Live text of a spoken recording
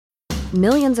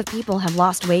Millions of people have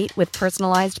lost weight with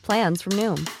personalized plans from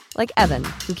Noom. Like Evan,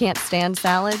 who can't stand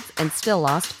salads and still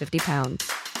lost 50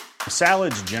 pounds.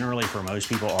 Salads generally for most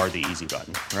people are the easy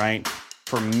button, right?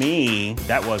 For me,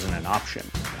 that wasn't an option.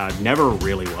 I never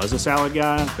really was a salad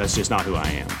guy. That's just not who I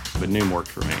am. But Noom worked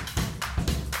for me.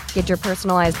 Get your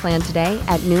personalized plan today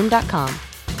at Noom.com.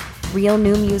 Real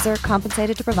Noom user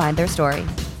compensated to provide their story.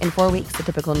 In 4 weeks, the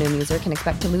typical Noom user can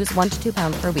expect to lose 1 to 2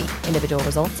 pounds per week. Individual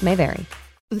results may vary.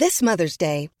 This Mother's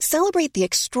Day, celebrate the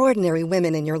extraordinary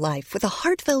women in your life with a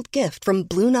heartfelt gift from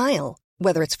Blue Nile.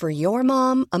 Whether it's for your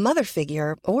mom, a mother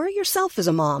figure, or yourself as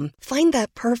a mom, find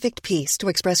that perfect piece to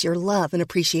express your love and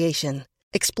appreciation.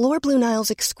 Explore Blue Nile's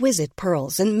exquisite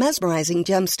pearls and mesmerizing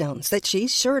gemstones that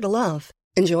she's sure to love.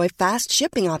 Enjoy fast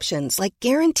shipping options like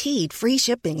guaranteed free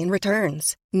shipping and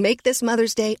returns. Make this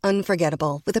Mother's Day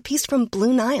unforgettable with a piece from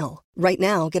Blue Nile. Right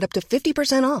now, get up to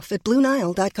 50% off at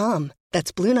BlueNile.com.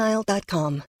 That's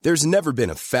BlueNile.com. There's never been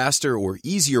a faster or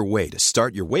easier way to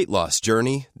start your weight loss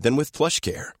journey than with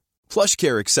PlushCare.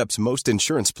 PlushCare accepts most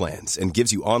insurance plans and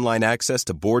gives you online access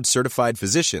to board-certified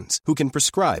physicians who can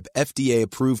prescribe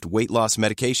FDA-approved weight loss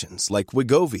medications like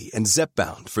Wegovy and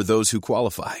Zepbound for those who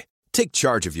qualify. Take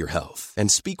charge of your health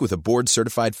and speak with a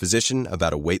board-certified physician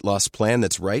about a weight loss plan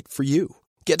that's right for you.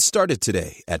 Get started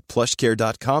today at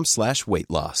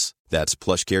plushcare.com/weightloss. That's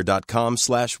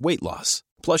plushcare.com/weightloss.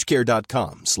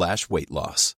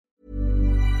 plushcare.com/weightloss.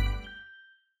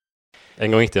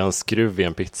 En gång gick jag en skruv i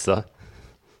en pizza.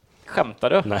 Skämtar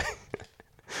du? Nej.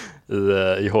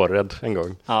 I Håred en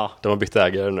gång. Ja. De har bytt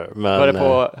ägare nu. Men, var det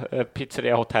på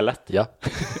pizzeria-hotellet? Ja.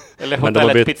 Eller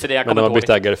hotellet pizzeria. Men de har bytt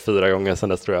ägare 4 gånger sedan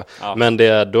dess tror jag. Ja. Men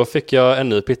då fick jag en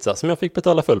ny pizza som jag fick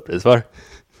betala fullpris för.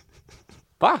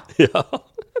 Va? Ja.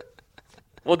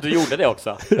 Och du gjorde det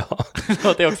också? Ja.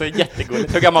 Det är också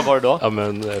jättegulligt. Hur gammal var du då? Ja,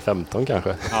 men 15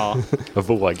 kanske. Ja. Jag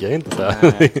vågar inte säga.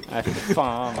 Nej,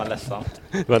 fan vad ledsamt.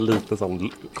 Det var lite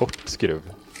sån kort skruv.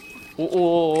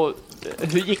 Och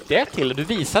hur gick det till? Du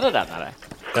visade den eller?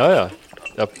 Ja.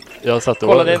 Jag satt och...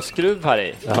 Kollade en skruv här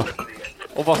i. Ja.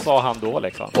 Och vad sa han då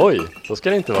liksom? Oj, så ska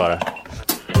det inte vara.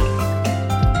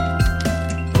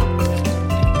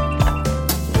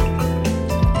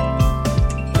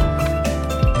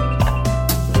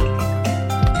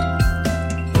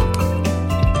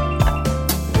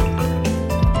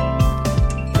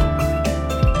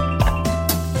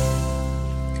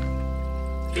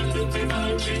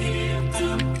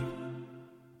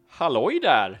 Halloj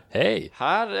där! Hej!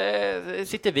 Här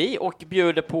sitter vi och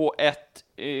bjuder på ett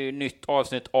nytt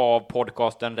avsnitt av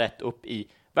podcasten Rätt upp i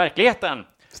verkligheten.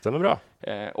 Stämmer bra.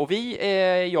 Och vi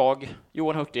är jag,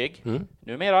 Johan Hurtig,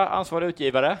 numera ansvarig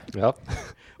utgivare, Ja.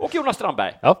 och Jonas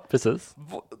Strandberg. Ja, precis.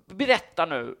 Berätta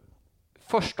nu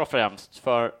först och främst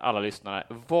för alla lyssnare,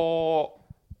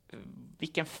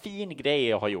 vilken fin grej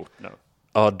jag har gjort nu.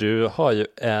 Ja, du har ju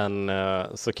en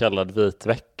så kallad vit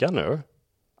vecka nu.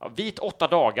 Ja, vit 8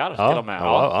 dagar till och med.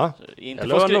 Ja. Inte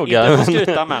för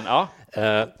skryta, men ja.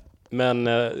 Men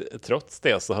trots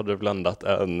det så har du blandat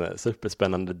en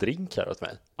superspännande drink här åt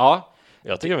mig. Ja.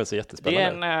 Jag tycker det är så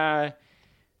jättespännande. Det är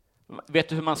vet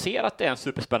du hur man ser att det är en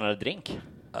superspännande drink?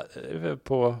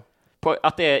 På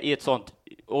att det är i ett sånt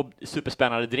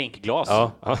superspännande drinkglas.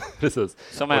 Ja, precis.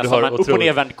 Som är som en upp- och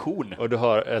nedvänd kon. Och du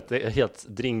har ett helt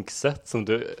drinksätt som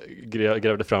du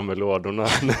grävde fram i lådorna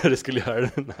när du skulle göra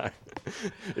den här.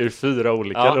 Ur 4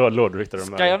 olika lådor.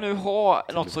 Ska jag nu ha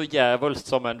något så jävligt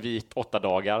som en vit 8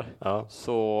 dagar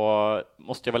så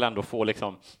måste jag väl ändå få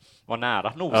liksom vara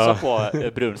nära nosa på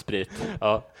brunsprit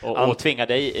och tvinga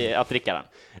dig att dricka den.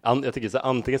 Jag tycker så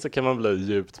antingen så kan man bli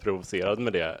djupt provocerad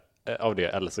med det av det,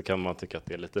 eller så kan man tycka att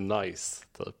det är lite nice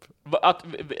typ.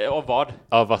 Av vad?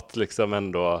 Av att liksom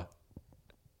ändå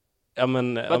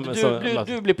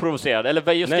du blir provocerad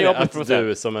eller just nej, jag blir att provocerad.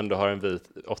 Du som ändå har en vit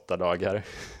 8 dagar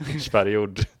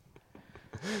period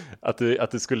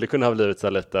att du skulle kunna ha blivit så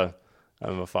lite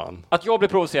vad fan. Att jag blir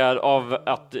provocerad av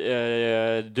att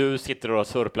du sitter och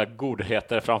surplar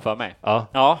godheter framför mig.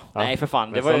 Ja. Nej för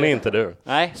fan. Men sån är inte du.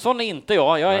 Nej, sån är inte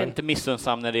jag. Jag är inte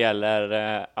missunnsam när det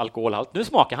gäller alkoholhalt. Nu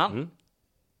smakar han.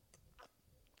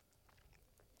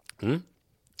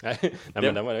 Nej,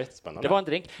 men den var jättespännande. Det var en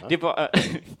drink. Ja. Det var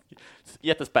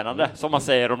jättespännande, som man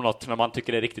säger om något när man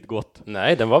tycker det är riktigt gott.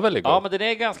 Nej, den var väldigt god. Ja, men den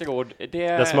är ganska god.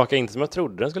 Den smakar inte som jag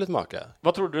trodde den skulle smaka.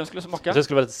 Vad trodde du den skulle smaka? Den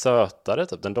skulle vara lite sötare,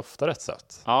 typ. Den doftar rätt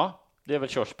sött. Ja, det är väl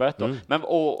körsbär då. Men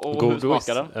och hur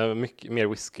smakar den? Mycket mer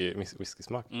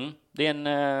whisky-smak. Det är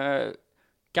en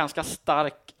ganska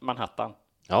stark Manhattan.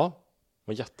 Ja,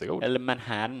 var jättegod. Eller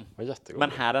Manhattan. Var jättegod.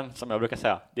 Manhattan, som jag brukar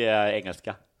säga. Det är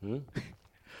engelska.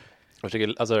 Jag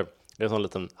tycker, alltså, Det är en sån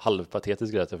liten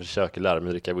halvpatetisk grej att jag försöker lära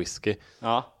mig dricka whisky.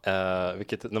 Ja.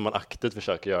 Vilket när man aktivt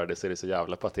försöker göra det så är det så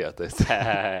jävla patetiskt.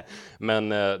 Men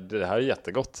det här är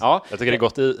jättegott. Ja. Jag tycker det är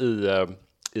gott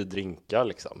i drinkar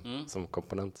liksom, som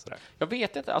komponent. Sådär. Jag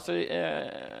vet inte, alltså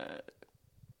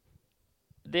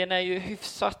den är ju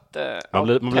hyfsat man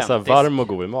blir så här varm och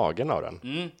god i magen av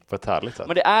den på ett härligt sätt.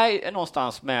 Men det är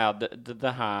någonstans med det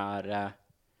här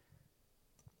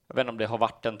jag vet inte om det har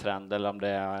varit en trend eller om det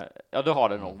är, ja det har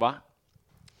det nog va?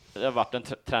 Det har varit en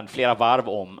trend flera varv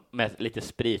om med lite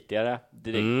spritigare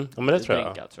men det tror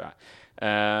drinkar, tror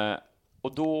jag.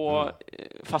 Och då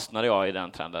fastnade jag i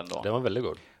den trenden då. Det var väldigt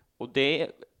god. Och det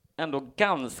är ändå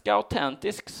ganska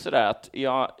autentisk sådär att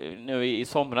nu i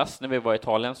somras när vi var i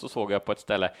Italien så såg jag på ett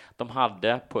ställe de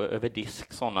hade på över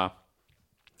disk sådana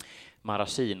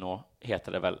maraschino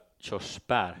heter det väl,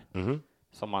 körsbär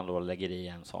som man då lägger i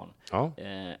en sån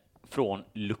från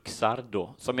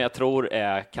Luxardo som jag tror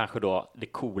är kanske då det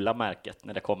coola märket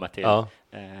när det kommer till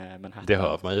Manhattan. Det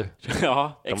hör man ju.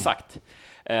 Ja, exakt.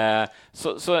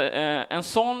 Så en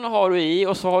sån har du i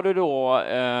och så har du då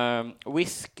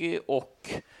whisky och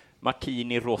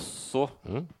martini rosso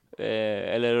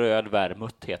eller röd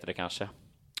vermouth heter det kanske.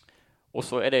 Och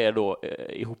så är det då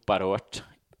ihopparört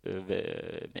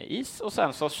med is och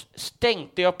sen så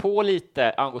stänkte jag på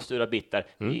lite angostura bitter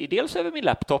dels över min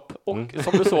laptop och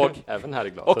som du såg även här i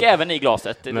glaset. Och även i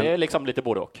glaset. Men, det är liksom lite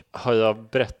både och. Har jag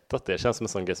berättat det? Känns som en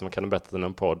sån grej som man kan berätta i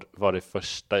någon podd. Var det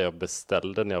första jag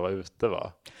beställde när jag var ute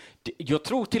va? Jag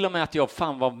tror till och med att jag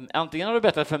antingen har du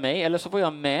berättat för mig eller så var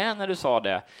jag med när du sa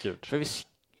det. Gud. För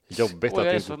jobbigt att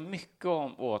jag är så mycket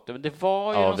åt det. Men det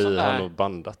var ju vi har nog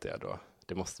bandat det då.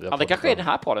 Det måste vi ha det kanske är den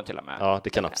här podden till och med. Ja, det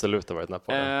kan absolut ha varit den här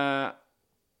podden.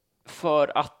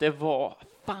 För att det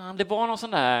var någon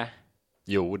sån där.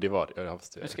 Jo, det var det.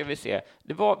 Nu ska vi se.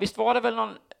 Visst var det väl någon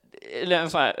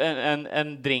eller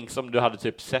en drink som du hade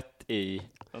typ sett i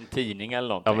en tidning eller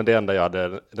någonting? Ja, men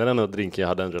den enda drinken jag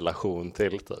hade en relation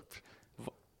till typ.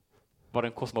 Var det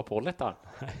en Cosmopolitan?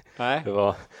 Nej. Det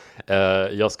var,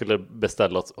 jag skulle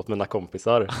beställa åt mina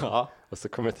kompisar och så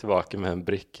kom jag tillbaka med en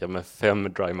bricka med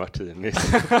 5 dry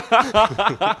martinis.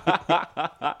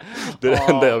 Det är det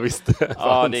enda jag visste.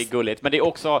 Ja, det är gulligt. Men det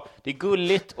är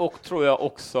gulligt och tror jag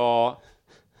också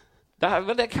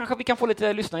det kanske vi kan få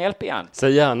lite lyssnarhjälp igen.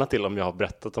 Säg gärna till om jag har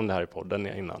berättat om det här i podden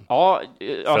innan. Ja,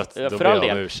 för all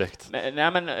del. Ursäkt.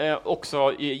 Nej, men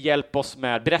också hjälp oss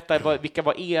med. Berätta, vilka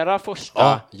var era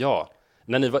första? Ja.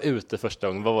 När ni var ute första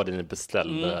gången, vad var det ni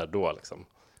beställde då liksom?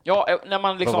 Ja, när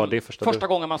man liksom första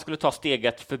gången man skulle ta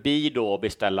steget förbi då och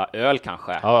beställa öl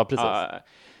kanske. Ja, precis.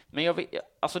 Men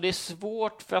alltså det är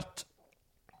svårt för att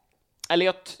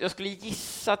eller jag skulle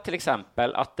gissa till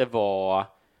exempel att det var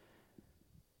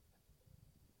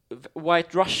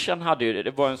White Russian hade ju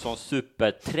det var en sån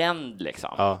supertrend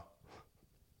liksom. Ja.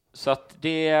 Så att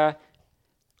det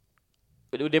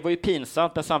var ju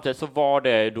pinsamt, men samtidigt så var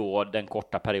det då den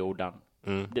korta perioden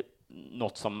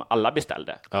något som alla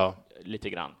beställde lite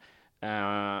grann.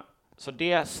 Så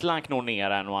det slank nog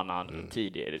ner en och annan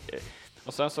tidigare.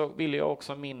 Och sen så ville jag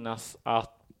också minnas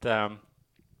att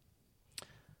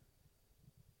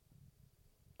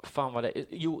fan var det?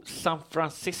 Jo, San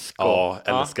Francisco. Ja,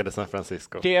 älskade San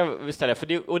Francisco. Det visst är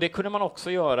det, och det kunde man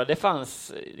också göra. Det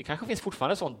kanske finns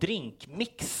fortfarande sån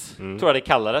drinkmix, tror jag det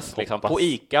kallades, liksom, på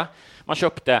ICA. Man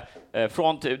köpte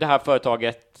från det här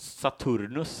företaget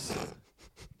Saturnus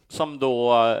som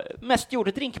då mest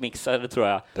gjorde drinkmixar, tror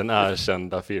jag. Den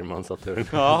erkända firman Saturnus.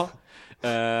 Ja.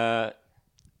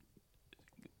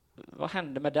 Vad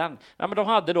hände med den? Ja, men de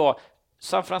hade då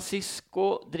San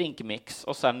Francisco drinkmix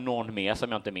och sen någon mer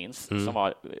som jag inte minns som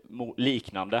var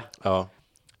liknande. Ja.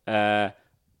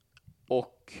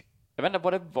 Och jag vet inte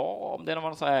vad det var, om det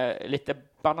var så här, lite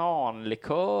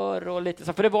bananlikör och lite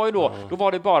så, för det var ju då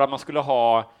var det bara man skulle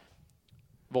ha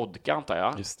vodka antar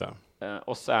jag. Just det.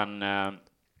 Och sen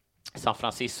San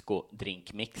Francisco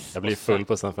drinkmix. Jag blir full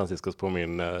på San Francisco på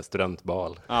min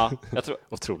studentbal. Ja, jag tror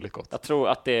otroligt gott. Jag tror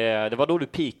att det var då du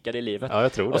pikade i livet. Ja,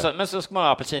 jag tror det. Och sen, men så ska man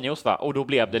ha apelsinjuice, va? Och då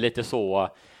blev det lite så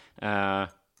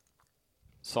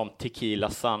som Tequila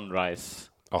Sunrise.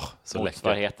 Så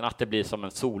motsvarigheten, att det blir som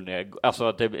en solnedgång, alltså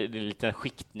att det blir en liten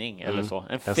skiktning eller så.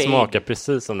 Den smakar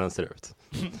precis som den ser ut.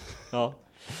 Ja.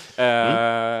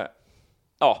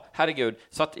 Ja, herregud.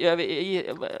 Så att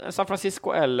San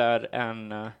Francisco eller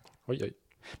en Oj.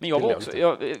 Men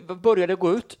jag började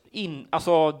gå ut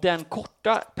alltså den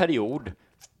korta period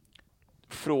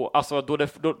alltså då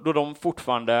de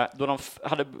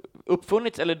hade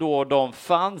uppfunnits eller då de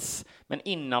fanns, men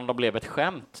innan de blev ett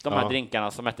skämt, de här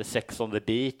drinkarna som hette Sex on the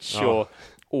Beach och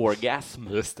Orgasm.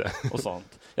 Just det. Och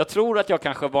sånt. Jag tror att jag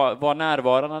kanske var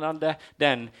närvarande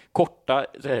den korta,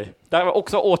 det var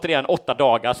också återigen 8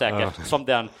 dagar säkert,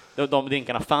 som de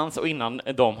drinkarna fanns, och innan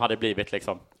de hade blivit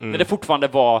liksom, när det fortfarande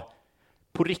var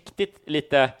på riktigt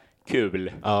lite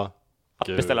kul att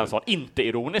beställa en sån, inte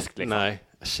ironiskt liksom. Nej,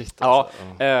 shit alltså.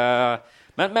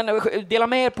 Men dela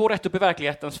med er på Rätt upp i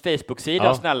verklighetens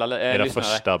Facebook-sida, snälla era lyssnare.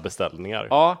 Första beställningar.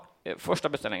 Ja, första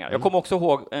beställningar. Jag kommer också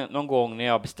ihåg någon gång när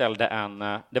jag beställde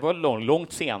det var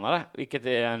långt senare, vilket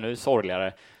är ännu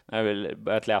sorgligare, när jag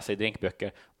börjat läsa i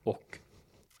drinkböcker, och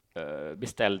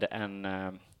beställde en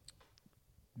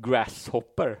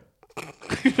grasshopper.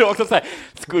 Det var också så här,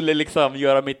 skulle liksom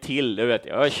göra mig till, du vet,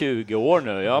 jag är 20 år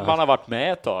nu, man har varit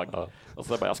med ett tag. Och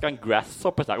så bara, jag ska ha en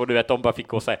grasshopper, och du vet, de bara fick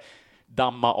gå och säga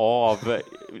damma av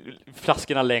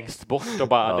flaskorna längst bort och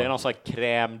bara, det är någon sån här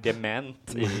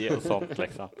krämdement i och sånt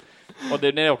liksom. Och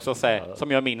det är också så här,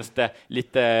 som jag minns det,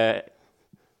 lite,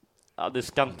 det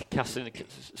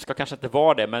ska kanske inte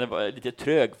vara det, men det var lite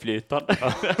trögflytande.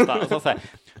 Så här,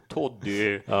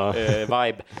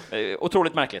 toddy-vibe.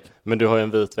 Otroligt märkligt. Men du har ju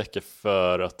en vit vecka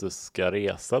för att du ska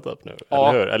resa typ nu, ja,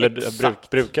 eller hur? Eller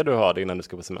brukar du ha det innan du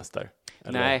ska på semester?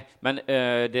 Eller? Nej, men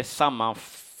det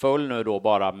sammanföll nu då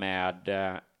bara med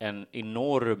en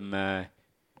enorm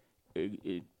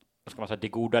vad ska man säga, det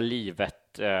goda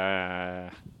livet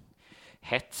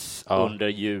hets under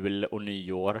jul och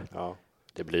nyår. Ja,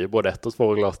 det blir ju både 1 och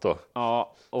 2 glas då.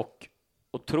 Ja, och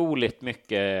otroligt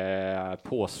mycket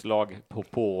påslag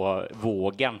på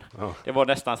vågen. Ja. Det var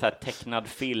nästan så här tecknad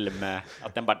film,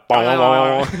 att den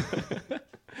bara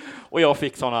och jag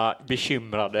fick såna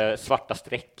bekymrade svarta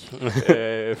streck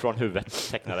från huvudet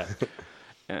tecknade.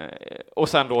 Och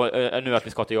sen då nu att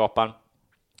vi ska till Japan.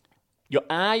 Jag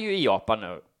är ju i Japan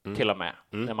nu till och med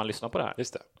när man lyssnar på det här.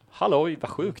 Just det. Halloj, vad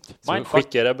sjukt. Så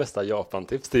skickar det bästa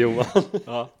Japan-tips till Johan.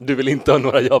 Du vill inte ha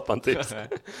några Japan-tips.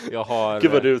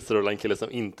 Gud vad du utstrålar en kille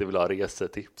som inte vill ha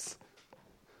resetips.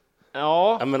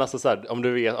 Ja, men alltså så här, om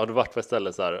du vet, har du varit på ett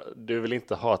ställe så här, du vill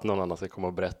inte ha att någon annan ska komma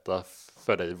och berätta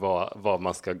för dig vad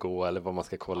man ska gå eller vad man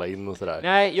ska kolla in och sådär.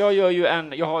 Nej,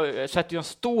 jag sätter ju en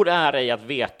stor ära i att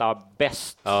veta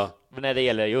bäst när det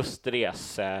gäller just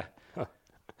rese.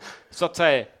 Så att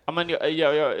säga,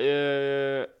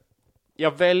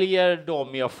 jag väljer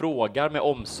dem jag frågar med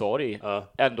omsorg,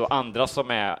 ändå andra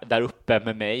som är där uppe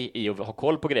med mig i att ha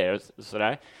koll på grejer och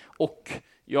sådär. Och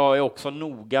jag är också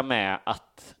noga med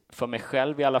att för mig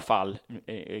själv i alla fall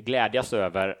glädjas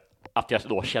över att jag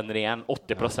då känner igen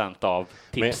 80% av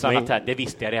tipsen. Att det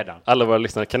visste jag redan. Alla våra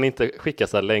lyssnare, kan ni inte skicka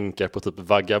så här länkar på typ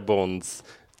Vagabonds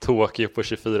Tokyo på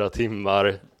 24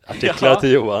 timmar artiklar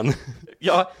till Johan?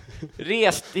 Ja,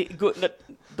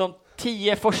 de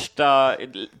 10 första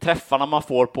träffarna man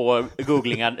får på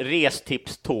googlingen,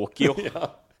 restips Tokyo.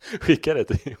 Skicka det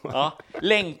till Johan. Ja,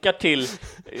 länkar till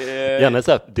gärna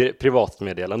så här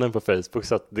privatmeddelanden på Facebook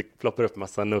så att det ploppar upp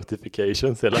massa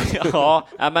notifications hela tiden. Ja,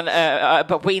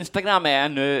 men på Instagram är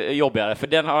ännu jobbigare, för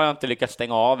den har jag inte lyckats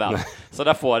stänga av än. Så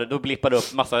då blippar det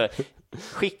upp massa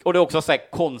skick, och det är också så här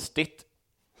konstigt.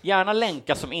 Gärna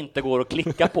länkar som inte går att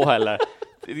klicka på heller.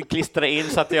 Klistra in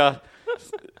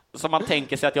så man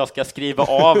tänker sig att jag ska skriva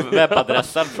av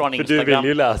webbadressen från Instagram. För du vill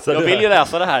ju läsa jag vill ju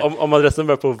läsa det här. Om adressen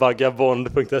börjar på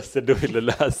vagabond.se, då vill du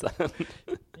läsa.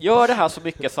 Gör det här så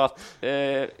mycket så att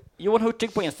Johan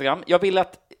Hurtig på Instagram, jag vill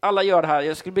att alla gör det här.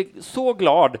 Jag skulle bli så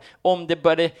glad om det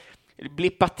började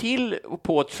blippa till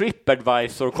på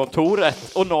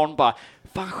TripAdvisor-kontoret och någon bara,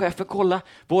 fan chefen, kolla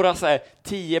våra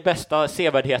 10 bästa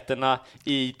sevärdheterna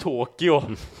i Tokyo.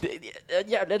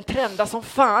 Den trendar som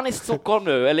fan i Stockholm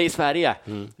nu, eller i Sverige.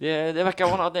 Det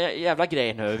verkar vara en jävla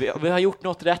grej nu. Vi har gjort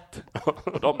något rätt.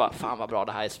 Och de bara, fan vad bra,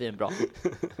 det här är svinbra.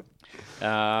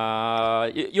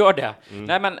 Gör det.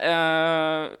 Nej men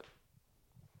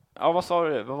vad sa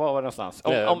du? Vad var det någonstans?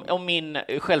 Om min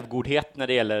självgodhet när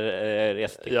det gäller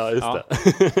restips. Ja, just det.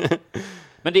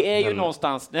 Men det är ju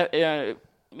någonstans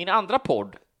min andra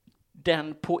podd,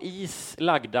 den på is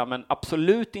lagda men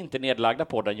absolut inte nedlagda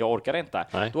podden, jag orkar inte.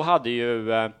 Nej. Då hade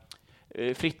ju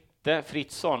Fritte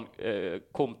Fritzson,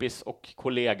 kompis och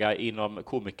kollega inom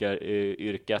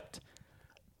komikeryrket,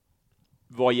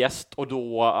 var gäst, och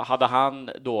då hade han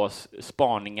då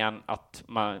spaningen att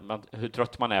hur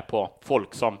trött man är på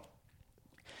folk som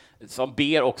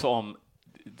ber också om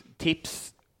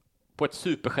tips på ett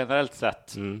supergenerellt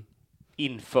sätt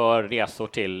inför resor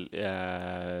till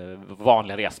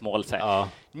vanliga resmål.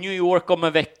 New York om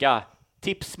en vecka,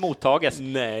 tips mottages.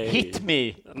 Nej. Hit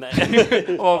me.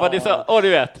 Nej. Och det så, du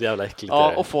vet. Jävla äckligt.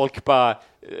 Ja, och folk bara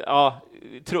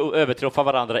övertrumfar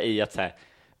varandra i att säga,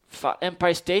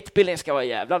 Empire State Building ska vara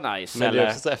jävla nice. Men det är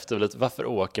också så efterblivet. Varför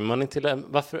åker man inte till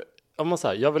om man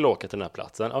säger, jag vill åka till den här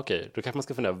platsen, okej, då kanske man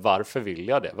ska fundera, varför vill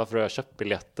jag det? Varför har jag köpt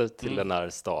biljetter till den här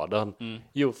staden?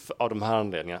 Jo, av de här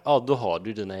anledningarna. Ja, då har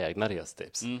du dina egna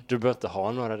restips. Du behöver inte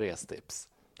ha några restips.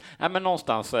 Nej, men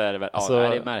någonstans så är det väl, alltså,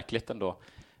 det är märkligt ändå.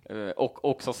 Och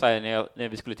också så här, när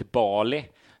vi skulle till Bali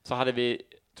så hade vi,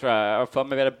 tror jag, för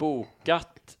mig vi hade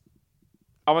bokat,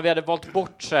 men vi hade valt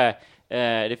bort så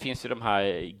det finns ju de här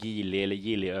Gili eller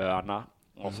Giliöarna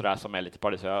och sådär som är lite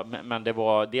paradisöar, men det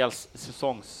var dels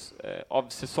av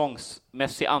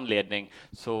säsongsmässig anledning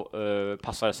så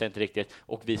passade det sig inte riktigt,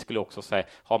 och vi skulle också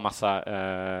ha massa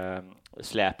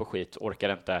släp och skit,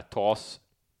 orkade inte ta oss,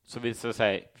 så vi skulle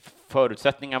säga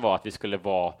förutsättningen var att vi skulle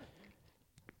vara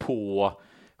på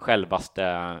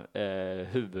självaste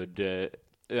huvudön,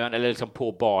 eller liksom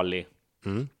på Bali,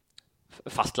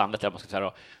 fastlandet, eller man ska säga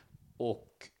då. Och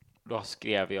då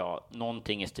skrev jag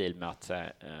någonting i stil med att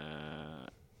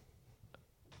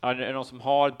är det någon som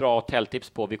har ett bra hotelltips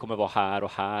på, vi kommer vara här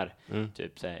och här,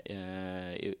 typ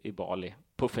i Bali.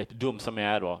 Puffet, dum som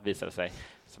jag är då, visade sig.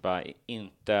 Så bara,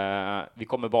 vi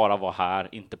kommer bara vara här,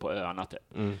 inte på öarna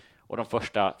typ. Och de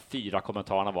första 4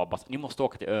 kommentarerna var bara, ni måste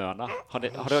åka till öarna. Har du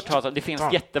hört talas om? Det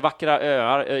finns jättevackra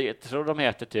öar. Jag tror de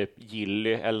heter typ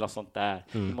Gili eller något sånt där.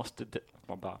 Ni måste...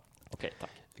 Man bara, okej,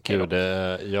 tack. Gud,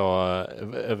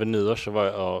 över nyår så var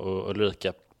jag och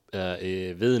Ulrika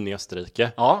i Wien i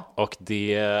Österrike. Ja. Och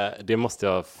det måste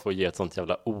jag få ge ett sånt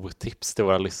jävla otips till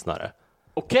våra lyssnare.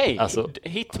 Okej, alltså,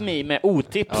 hit me med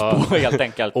otips på helt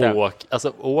enkelt.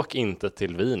 Åk inte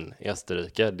till Wien i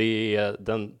Österrike. Det är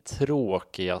den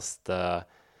tråkigaste...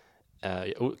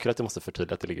 kul att jag måste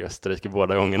förtydliga att det ligger i Österrike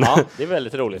båda gångerna. Ja, det är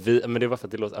väldigt roligt. Men det var för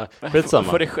att det låter...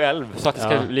 För dig själv, så att det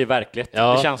ska bli verkligt.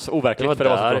 Ja, det känns overkligt för det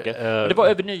var så tråkigt. Men det var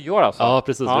över nyår alltså? Ja,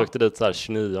 precis. Vi åkte dit så här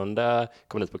 29,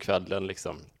 kom dit på kvällen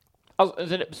liksom. Alltså,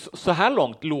 så här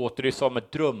långt låter det som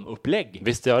ett drömupplägg.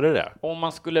 Visst gör det. Om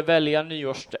man skulle välja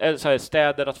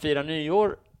städer att fira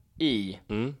nyår i.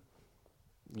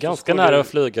 Ganska nära att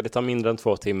flyga, det tar mindre än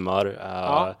 2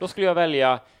 timmar. Då skulle jag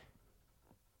välja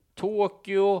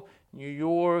Tokyo, New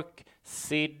York,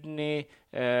 Sydney,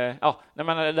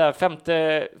 där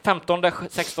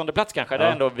 15-16 plats kanske, det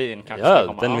är ändå Wien kanske.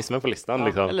 Ja, den missar man på listan.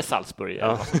 Liksom. Eller Salzburg eller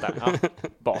något sånt där.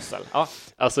 Basel.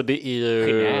 Alltså det är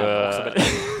ju...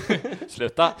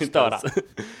 Sluta störa.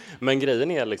 Men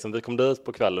grejen är liksom, vi kom dit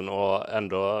på kvällen och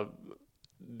ändå,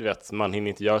 du vet, man hinner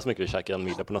inte göra så mycket. Vi käkade en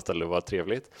middag på något ställe och var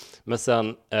trevligt. Men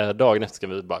sen dagen efter ska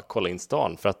vi bara kolla in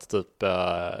stan, för att typ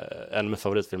en av mina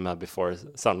favoritfilmer, Before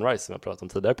Sunrise, som jag pratat om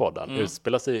tidigare på podden,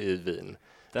 utspelar sig i Wien.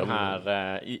 Den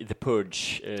här The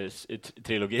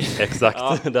Purge-trilogin.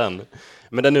 Exakt, den.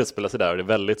 Men den utspelar sig där och det är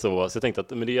väldigt så jag tänkte att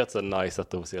men det är ett så nice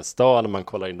sätt att se stan när man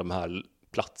kollar in de här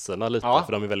platserna lite,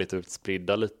 för de är väldigt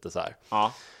utspridda lite så här.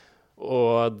 Ja.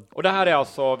 Och det här är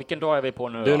alltså, vilken dag är vi på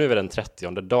nu? Nu är vi den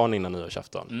 30:e, dagen innan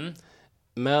nyårsafton.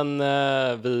 Men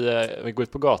vi går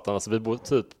ut på gatan, alltså vi bor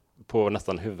typ på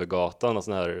nästan huvudgatan, och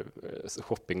sån här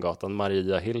shoppinggatan,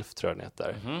 Maria Hilf tror jag den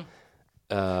heter.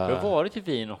 Jag har varit i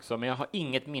Wien också, men jag har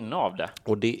inget minne av det.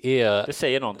 Och det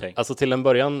säger någonting. Alltså till en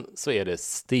början så är det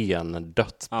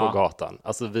stendött på gatan.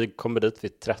 Alltså vi kommer dit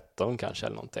vid 13 kanske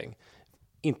eller någonting.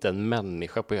 Inte en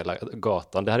människa på hela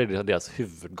gatan. Det här är deras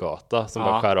huvudgata som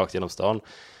bara skär rakt genom stan.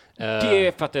 Det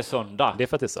är för att det är söndag. Det är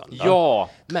för att det är söndag. Ja.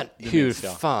 Men hur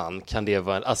fan kan det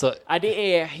vara? Alltså,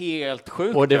 det är helt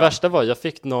sjukt. Och det värsta var, jag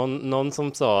fick någon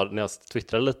som sa, när jag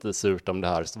twittrade lite surt om det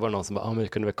här, så var det någon som bara, men vi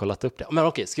kunde väl kollat upp det. Men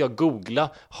okej, ska jag googla,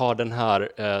 har den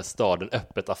här staden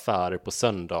öppet affärer på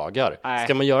söndagar?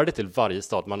 Ska man göra det till varje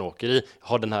stad man åker i?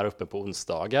 Har den här öppet på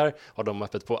onsdagar? Har de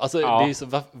öppet på... Alltså, det är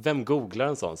så, vem googlar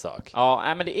en sån sak?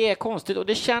 Ja, men det är konstigt, och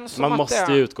det känns som man att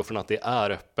måste ju utgå från att det är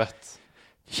öppet.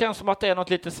 Det känns som att det är något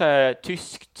lite så här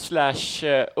tyskt /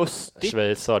 östigt.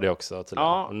 Schweiz sa det också till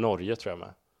och Norge tror jag med.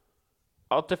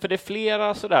 Ja, för det är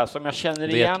flera sådär som jag känner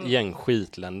igen. Det är ett gäng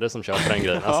skitländer som kör på den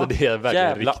grejen. Alltså det är verkligen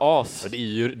jävla as. Det är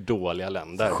ju dåliga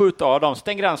länder. Skjut av dem,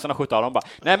 stäng gränserna och skjut av dem bara.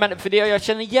 Nej, men för det jag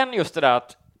känner igen just det där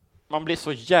att man blir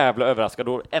så jävla överraskad,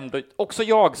 och ändå också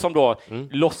jag som då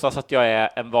låtsas att jag är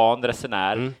en van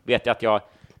resenär, vet jag att jag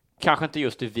kanske inte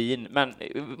just i Wien, men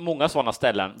många sådana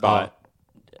ställen bara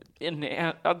det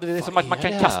är som att man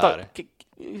kan kasta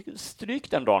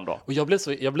stryk den dagen då. Och jag blev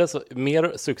så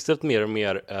successivt mer och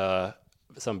mer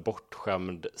som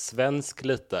bortskämd svensk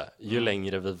lite ju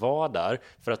längre vi var där,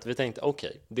 för att vi tänkte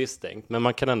okej, det är stängt, men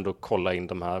man kan ändå kolla in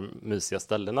de här mysiga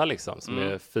ställena liksom, som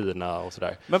är fina och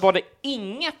sådär. Men var det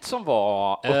inget som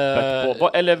var öppet på,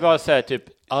 eller var det så här, typ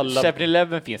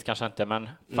 7-Eleven finns kanske inte, men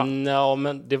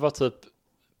men det var typ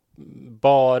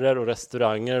barer och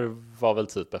restauranger var väl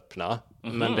typ öppna.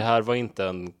 Men det här var inte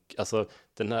en, alltså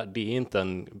det är inte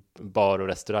en bar- och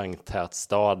restaurangtät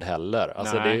stad heller.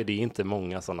 Alltså det är inte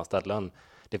många sådana ställen.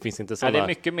 Det finns inte sådana... det är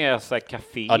mycket mer så här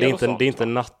café det är och sånt. Det är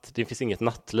inte det finns inget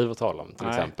nattliv att tala om till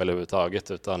exempel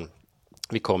överhuvudtaget, utan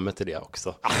vi kommer till det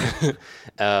också.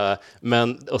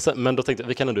 Men då tänkte jag,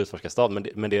 vi kan ändå utforska stad,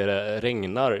 men det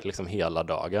regnar liksom hela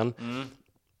dagen.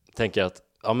 Tänker att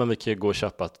men vi kan ju gå och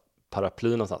köpa ett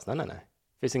paraply någonstans. Nej. Det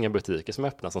finns inga butiker som är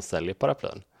öppna som säljer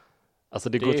paraplyn. Alltså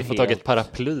det går inte att få tag i ett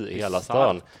paraply i hela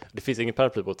stan. Det finns ingen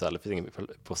paraply på hotell, det finns ingen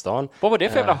på stan. Vad var det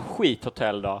för jävla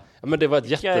skithotell då? Ja, men det var ett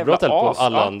jättebra hotell på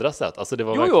alla andra sätt. Alltså det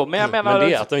var men jag menar... Men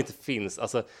det att de inte finns,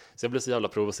 alltså, så jag blev så jävla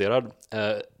provocerad.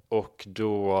 Och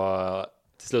då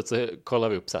till slut så kollar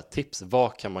vi upp så här, tips,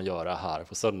 vad kan man göra här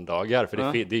på söndagar? För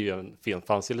det är ju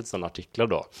fanns ju lite sådana artiklar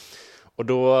då. Och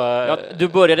då... du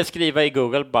började skriva i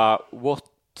Google bara, what?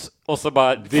 Och så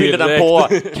bara fyllde den på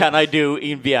can I do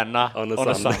in Vienna on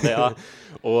a Sunday.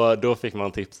 Och då fick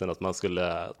man tipsen att man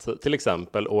skulle till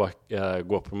exempel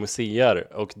gå på museer.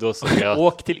 Och då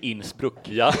åk till Innsbruck.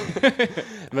 Ja,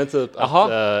 men typ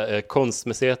att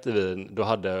konstmuseet i Wien, då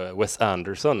hade Wes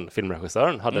Anderson,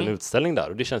 filmregissören, hade en utställning där.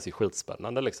 Och det känns ju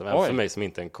skitspännande liksom. Även för mig som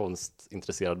inte är en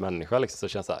konstintresserad människa liksom, så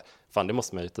känns det så här, fan det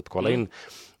måste man ju typ kolla in.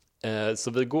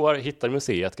 Så vi hittar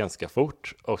museet ganska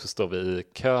fort. Och så står vi i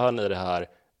kön i det här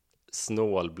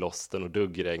snålblåsten och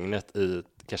duggregnet i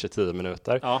kanske 10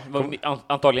 minuter. Ja, det var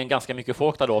antagligen ganska mycket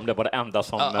folk där då, om det var det enda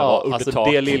som var upptaget. Alltså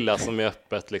det lilla som är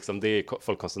öppet, liksom, det är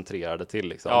folk koncentrerade till.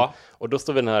 Liksom. Ja. Och då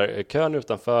står vi i den här kön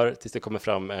utanför tills det kommer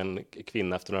fram en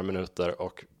kvinna efter några minuter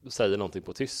och säger någonting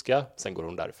på tyska. Sen går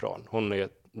hon därifrån. Hon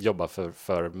jobbar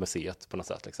för museet på något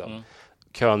sätt. Liksom.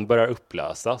 Kön börjar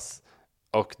upplösas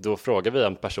och då frågar vi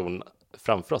en person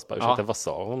framför oss, ursäkta, vad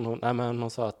sa hon? Hon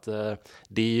sa att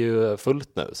det är ju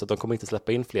fullt nu, så de kommer inte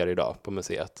släppa in fler idag på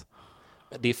museet.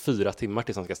 Det är 4 timmar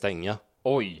tills de ska stänga.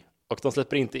 Oj! Och de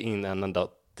släpper inte in en enda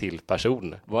till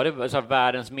person. Var det så här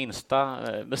världens minsta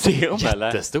museum eller?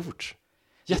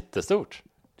 Jättestort.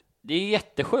 Det är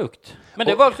jättesjukt. Men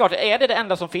det var klart, är det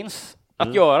enda som finns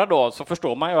att göra då, så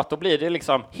förstår man ju att då blir det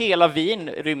liksom, hela Wien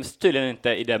ryms tydligen inte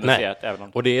i det museet. Även om...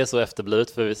 Och det är så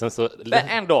efterblivet för sen så... Men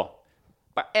ändå,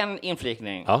 bara en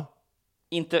inflikning. Ja.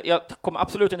 Jag kommer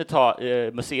absolut inte ta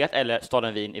museet eller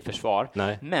staden Wien i försvar.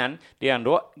 Nej. Men det är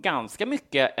ändå ganska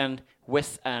mycket en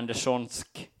Wes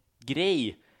Andersonsk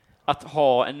grej att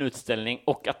ha en utställning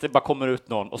och att det bara kommer ut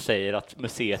någon och säger att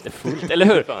museet är fullt, eller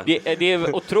hur? Det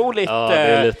är otroligt... Ja, det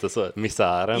är lite så.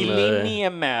 Misären. I linje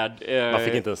med... man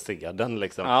fick inte ens se den,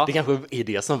 liksom. Ja. Det kanske är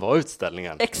det som var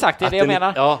utställningen. Exakt, det är det jag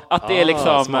menar. Ja, att det är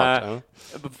liksom... Smart,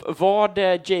 var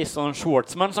det Jason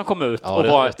Schwartzman som kom ut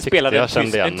och spelade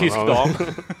en tysk dam?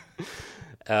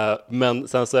 Men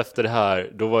sen så efter det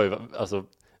här, då var ju... Alltså,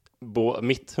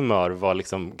 mitt humör var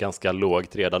liksom ganska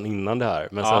lågt redan innan det här,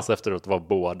 men sen så efteråt var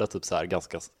båda typ så här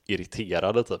ganska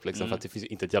irriterade typ liksom, för att det finns ju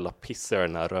inte ett jävla piss i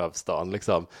den här rövstan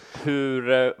liksom.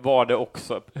 Hur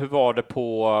var det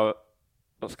på,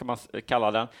 vad ska man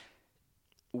kalla den,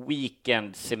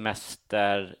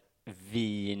 weekendsemester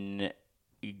Wien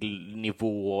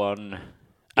nivån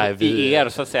i er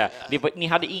så att säga? Ni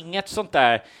hade inget sånt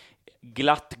där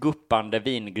glatt guppande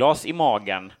vinglas i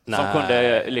magen som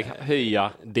kunde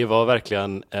höja. Det var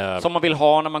verkligen... som man vill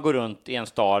ha när man går runt i en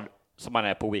stad som man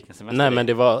är på weekendsemester. Nej, men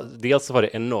dels så var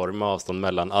det enorma avstånd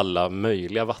mellan alla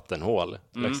möjliga vattenhål.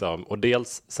 Liksom. Och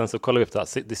sen så kollade vi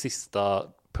upp det sista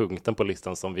punkten på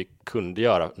listan som vi kunde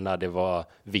göra när det var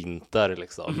vinter.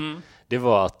 Liksom. Det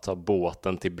var att ta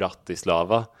båten till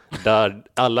Bratislava, där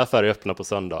alla affärer är öppna på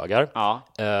söndagar.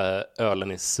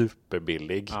 Ölen är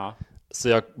superbillig. Ja. Så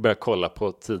jag började kolla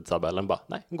på tidtabellen, bara,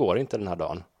 nej, går inte den här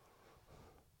dagen.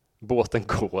 Båten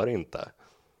går inte.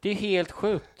 Det är helt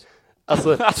sjukt.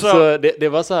 Alltså. Så det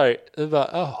var så här,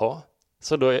 jaha.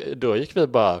 Så då gick vi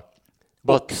bara...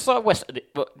 Också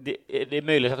det är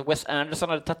möjligt att Wes Anderson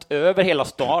hade tagit över hela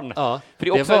stan. Ja, för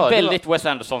det är också väldigt Wes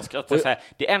Andersonsk att säga,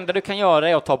 det enda du kan göra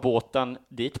är att ta båten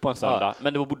dit på en söndag,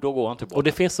 men då går han till båten. Och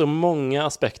det finns så många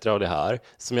aspekter av det här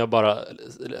som jag bara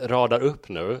radar upp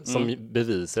nu som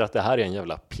bevisar att det här är en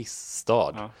jävla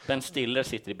pissstad. Ja. Ben Stiller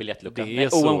sitter i biljettluckan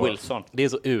med Owen Wilson. Det är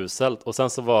så uselt. Och sen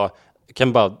så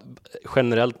kan bara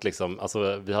generellt liksom,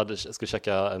 alltså skulle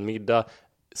käka en middag,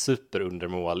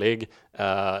 superundermålig.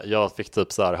 Jag fick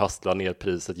typ så här hastla ner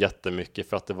priset jättemycket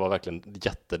för att det var verkligen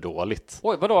jättedåligt.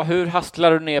 Oj, vadå? Hur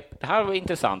hastlar du ner? Det här var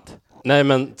intressant. Nej,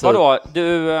 men... Vadå?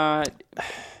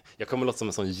 Jag kommer låta som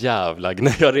en sån jävla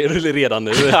gnöj redan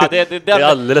nu. Ja, det är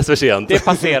alldeles för sent. Det är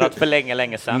passerat för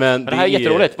länge sedan. Men det här är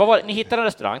jätteroligt. Ni hittade en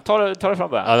restaurang. Ta det från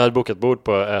början. Ja, vi hade bokat bord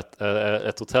på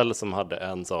ett hotell som hade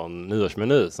en sån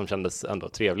nyårsmeny som kändes ändå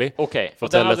trevlig. Okej, och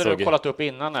den hade du kollat upp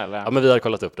innan eller? Ja, men vi hade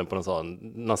kollat upp den på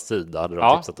någon sida, hade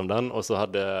de tipsat om den. Och så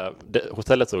hade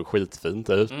hotellet såg skitfint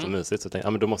ut och mysigt. Så jag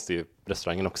tänkte, men då måste ju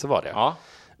restaurangen också vara det. Ja.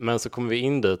 Men så kommer vi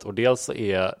in dit och dels så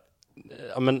är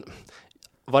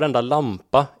varenda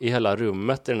lampa i hela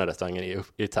rummet i den här restaurangen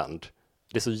är tänd.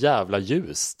 Det är så jävla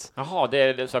ljust. Jaha, det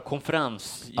är så här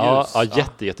konferensljus. Ja,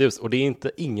 jätteljus. Och det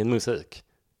är ingen musik.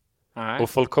 Nej. Och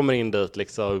folk kommer in dit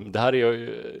liksom. Det här är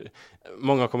ju...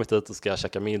 Många har kommit dit och ska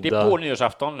käka middag. Det är på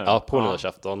nyårsafton nu. Ja, på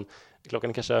nyårsafton. Klockan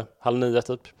är kanske 8:30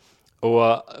 typ.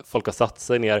 Och folk har satt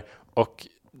sig ner och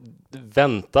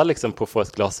väntar liksom på att få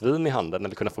ett glas vin i handen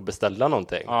eller kunna få beställa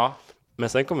någonting. Ja. Men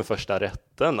sen kommer första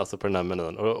rätten alltså på den här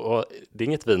menyn och det är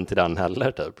inget vin till den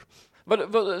heller typ.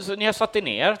 Så ni har satt er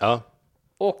ner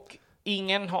och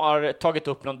ingen har tagit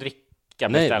upp någon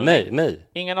drickabeställning? Nej.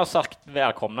 Ingen har sagt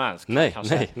välkomna ens?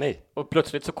 Nej. Och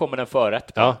plötsligt så kommer den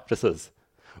förrätt. Ja, precis.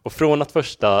 Och från att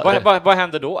första... Vad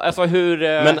händer då? Alltså hur...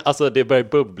 Men alltså det började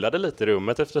bubblade lite i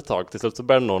rummet efter ett tag. Till slut så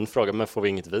började någon fråga, men får vi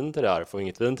inget vin till det här? Får vi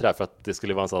inget vin till det här? För att det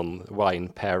skulle vara en sån wine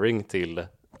pairing till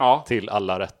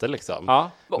alla rätter liksom.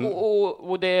 Ja,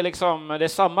 och det är liksom, det är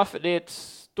samma, det är ett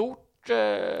stort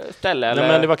ställe eller?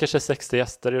 Nej, men det var kanske 60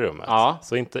 gäster i rummet. Ja.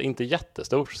 Så inte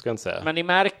jättestort ska jag inte säga. Men ni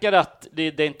märker att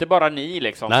det är inte bara ni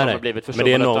liksom som har blivit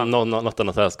försummade. Men det är något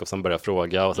annat sällskap som börjar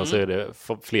fråga och sen så är det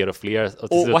fler och fler. Och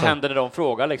vad händer när de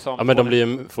frågar liksom? Ja, men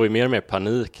de får ju mer och mer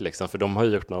panik liksom, för de har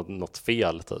ju gjort något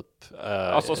fel typ.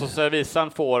 Alltså så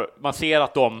servisen man ser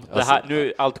att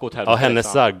nu allt går åt helvete. Ja,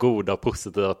 hennes så här goda,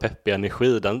 positiva, peppiga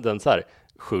energi, den så här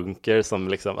sjunker som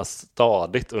liksom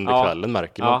stadigt under kvällen,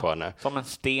 märker man på henne. Som en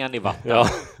sten i vatten. Ja,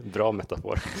 bra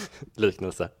metafor.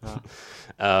 Liknelse.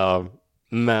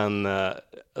 Men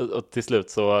och till slut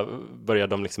så börjar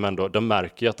de liksom ändå, de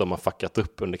märker ju att de har fuckat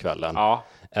upp under kvällen. Ja.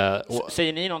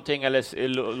 Säger ni någonting eller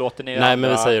låter ni? Nej, men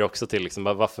vi säger också till liksom,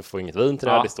 varför får inget vin till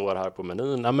det här? Det står här på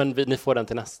menyn. Ja, men ni får den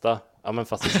till nästa. Ja, men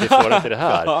fast vi får den till det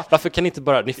här. Varför kan ni inte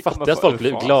bara... Ni fattar att folk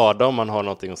blir glada om man har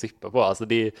någonting att sippa på. Alltså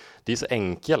det är så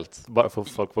enkelt. Bara få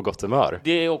folk på gott humör.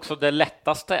 Det är också det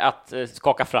lättaste att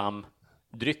skaka fram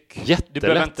dryck. Jättelätt. Du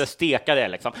behöver inte steka det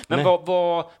liksom. Men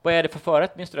vad är det för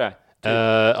förrätt, minns du det?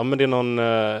 Ja, men det är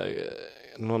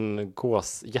någon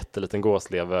jätteliten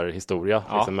gåsleverhistoria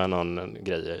liksom, med någon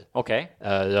grej i. Okej.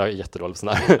 Jag är jättedålig på sån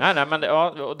här. Nej, men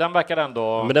den verkar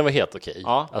ändå... Men den var helt okej.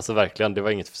 Ja. Alltså verkligen, det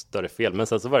var inget större fel. Men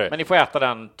sen så var det... Men ni får äta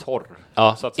den torr.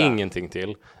 Ja, så att säga. Ingenting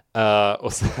till.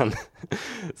 Och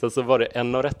sen så var det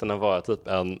en av rätterna var typ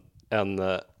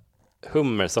en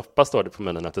hummersoppa, står det på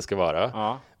menyn att det ska vara.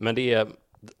 Ja. Men det är...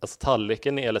 Alltså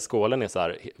tallriken eller skålen är så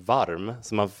här varm,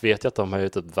 så man vet ju att de har ju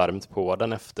typ värmt på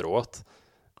den efteråt.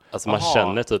 Alltså man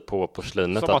känner typ på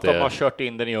porslinet som att de har kört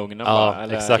in den i ugnen. Ja,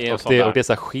 eller exakt. Och det är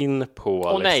så här skinn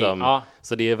på liksom.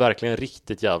 Så det är verkligen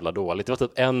riktigt jävla dåligt. Det var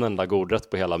typ en enda godrätt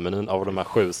på hela menyn av de här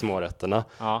 7 smårätterna.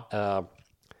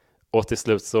 Och till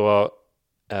slut så...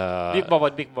 Vad var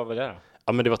det då?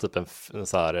 Ja, men det var typ en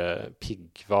så här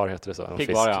piggvar, heter det så? En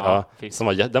piggvar, fisk.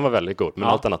 Den var väldigt god, men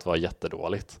allt annat var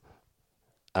jättedåligt.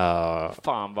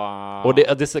 Fan vad... Och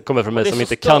det kommer från mig som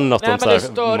inte kan något om så här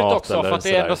mat. Nej, men det är störigt också, för att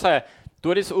det är ändå så här,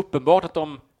 då är det så uppenbart att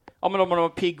om de har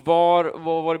piggvar,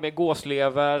 vad var det med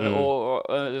gåslever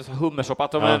och hummersoppa,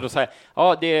 att de ändå säger,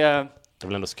 jag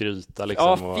vill ändå skryta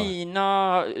liksom. Ja,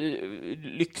 fina,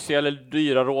 lyxiga eller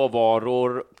dyra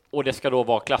råvaror, och det ska då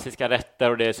vara klassiska rätter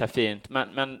och det är så här fint,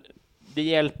 men det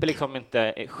hjälper liksom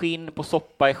inte. Skinn på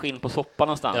soppa är skinn på soppa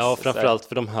någonstans. Ja, framförallt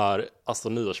för de här, alltså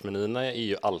nyårsmenyerna är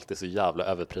ju alltid så jävla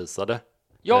överprisade.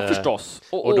 Ja, förstås.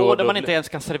 Och där man inte ens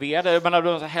kan servera det. Man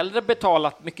har hellre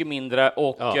betalat mycket mindre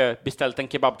och beställt en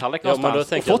kebabtallrik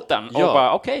någonstans och fått den. Och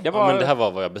bara, det var... men det här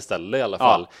var vad jag beställde i alla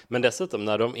fall. Men dessutom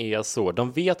när de är så,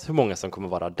 de vet hur många som kommer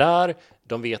vara där.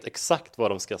 De vet exakt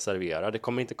vad de ska servera. Det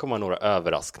kommer inte komma några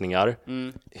överraskningar.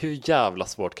 Hur jävla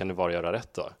svårt kan det vara att göra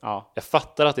rätt då? Ja. Jag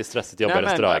fattar att det är stressigt att jobba i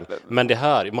restaurang. Men det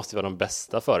här måste vara de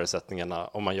bästa förutsättningarna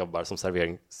om man jobbar som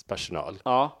serveringspersonal.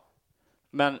 Ja,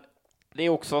 men det är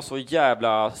också så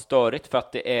jävla störigt, för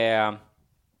att det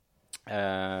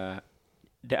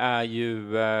är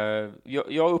ju...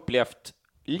 Jag har upplevt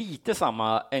lite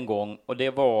samma en gång, och det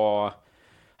var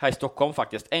här i Stockholm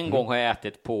faktiskt. En gång har jag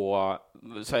ätit på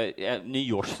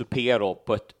nyårssupé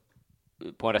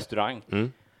på en restaurang.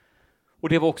 Och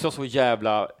det var också så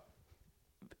jävla...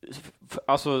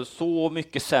 Alltså så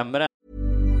mycket sämre.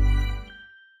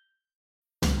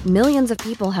 Millions of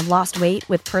people have lost weight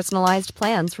with personalized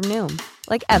plans from Noom.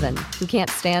 Like Evan, who can't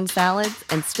stand salads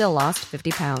and still lost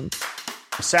 50 pounds.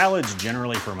 Salads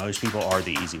generally for most people are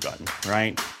the easy button,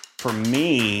 right? For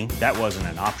me, that wasn't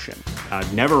an option. I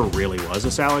never really was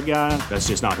a salad guy. That's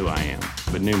just not who I am.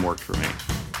 But Noom worked for me.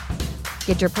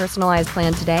 Get your personalized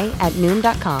plan today at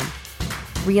Noom.com.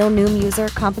 Real Noom user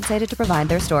compensated to provide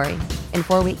their story. In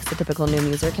 4 weeks, the typical Noom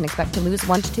user can expect to lose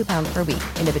 1 to 2 pounds per week.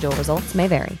 Individual results may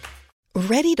vary.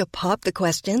 Ready to pop the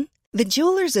question? The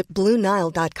jewelers at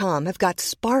BlueNile.com have got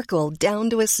sparkle down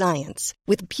to a science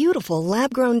with beautiful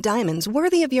lab-grown diamonds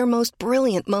worthy of your most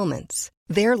brilliant moments.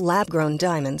 Their lab-grown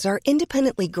diamonds are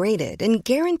independently graded and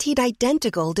guaranteed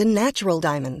identical to natural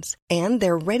diamonds, and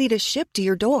they're ready to ship to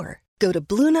your door. Go to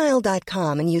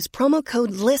BlueNile.com and use promo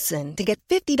code LISTEN to get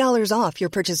 $50 off your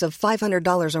purchase of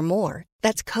 $500 or more.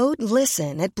 That's code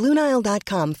LISTEN at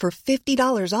BlueNile.com for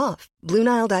 $50 off.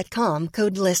 BlueNile.com,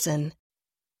 code LISTEN.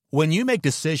 When you make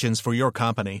decisions for your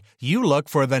company, you look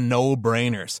for the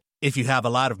no-brainers. If you have a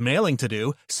lot of mailing to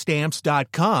do,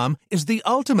 Stamps.com is the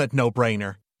ultimate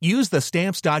no-brainer. Use the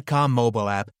Stamps.com mobile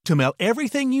app to mail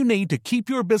everything you need to keep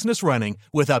your business running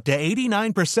with up to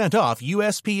 89% off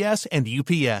USPS and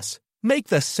UPS. Make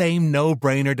the same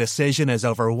no-brainer decision as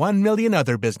over 1 million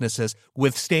other businesses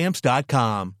with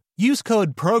Stamps.com. Use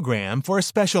code PROGRAM for a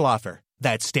special offer.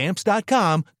 That's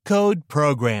Stamps.com, code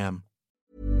PROGRAM.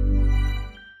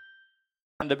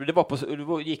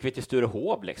 Då gick vi till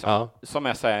Sturehof liksom. Som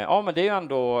jag säger, ja men det är ju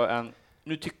ändå en,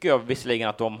 nu tycker jag visserligen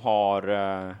att de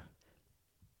har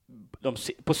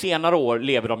på senare år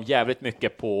lever de jävligt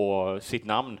mycket på sitt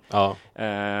namn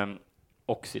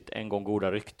och sitt en gång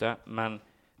goda rykte, men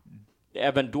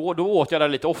även då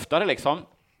åtgärdade lite oftare liksom.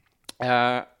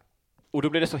 Och då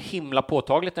blev det så himla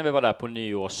påtagligt när vi var där på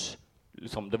nyårs,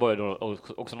 liksom, det var ju då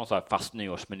också någon så här fast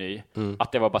nyårsmeny,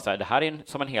 att det var bara så här, det här är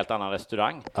som en helt annan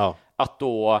restaurang. Att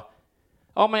då,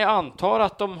 ja men jag antar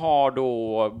att de har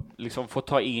då liksom fått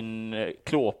ta in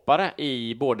klåpare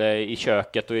i både i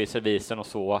köket och i servisen och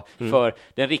så, för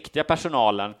den riktiga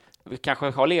personalen kanske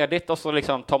har ledigt och så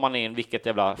liksom tar man in vilket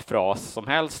jävla fras som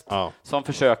helst som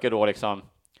försöker då liksom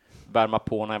värma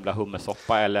på en jävla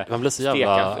hummersoppa eller man blir så steka.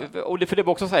 Jävla... Och det, för det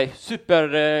var också så här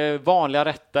super vanliga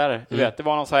rätter. Du vet, det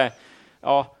var någon så här,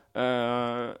 ja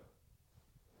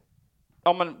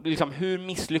men liksom hur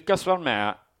misslyckas man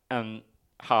med en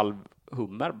halv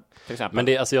hummer till exempel? Men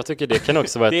det, alltså jag tycker det kan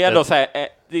också vara det är då så här,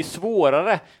 det är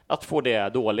svårare att få det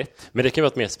dåligt. Men det kan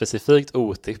vara ett mer specifikt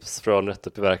otips från Rätt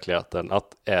upp i verkligheten,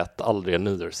 att äta aldrig en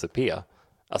nyårs-CP.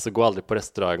 Alltså gå aldrig på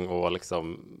restaurang och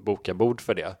liksom boka bord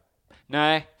för det.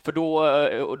 Nej, för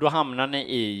då hamnar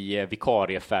ni i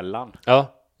vikariefällan.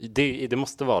 Ja, det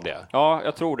måste vara det. Ja,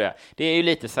 jag tror det. Det är ju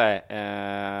lite så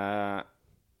här,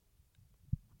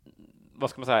 vad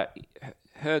ska man säga,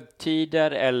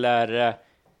 högtider eller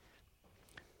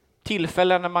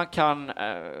tillfällen när man kan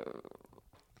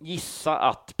gissa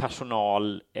att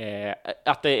personal,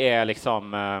 att det är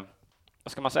liksom,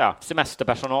 vad ska man säga,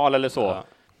 semesterpersonal eller så. Ja.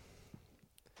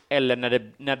 Eller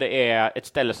när det är ett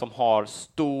ställe som har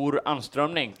stor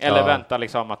anströmning, eller väntar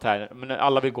liksom att här, men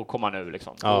alla vill komma nu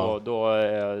liksom.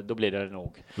 Då blir det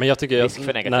nog. Men jag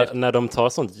tycker när de tar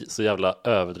så jävla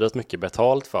överdrivet mycket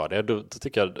betalt för det, då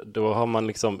tycker jag då har man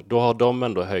liksom, då har de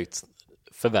ändå höjt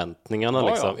förväntningarna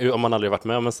liksom. Om man aldrig varit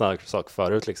med om en sån här sak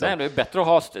förut liksom. Nej, det är bättre att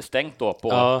ha stängt då på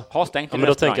ha stängt i men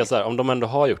då tänker jag så här, om de ändå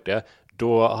har gjort det,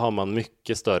 då har man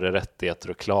mycket större rättigheter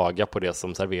att klaga på det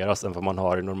som serveras än vad man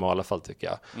har i normala fall, tycker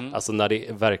jag. Alltså när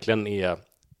det verkligen är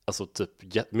alltså typ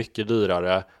mycket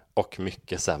dyrare och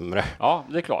mycket sämre. Ja,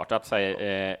 det är klart att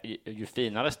säga, ju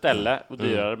finare ställe och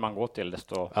dyrare man går till,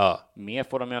 desto mer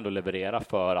får de ju ändå leverera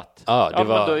för att men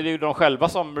då är det ju de själva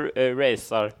som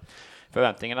racear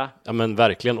förväntningarna. Ja, men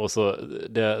verkligen. Och så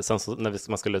sen så när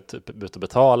man skulle typ ut och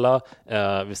betala, det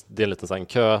är en liten sån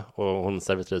kö, och hon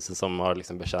servitrisen som har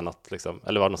liksom betjänat liksom,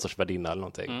 eller var någon sorts värdinna eller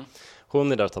någonting.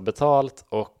 Hon är där och tar betalt,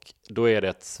 och då är det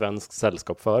ett svenskt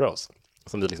sällskap före oss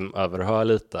som vi liksom överhör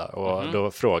lite, och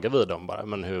då frågar vi dem bara,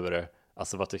 men hur,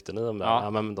 alltså vad tyckte ni om det? Ja,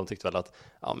 men de tyckte väl att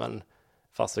men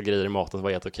fast och grejer i maten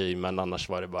var helt okej, men annars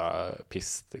var det bara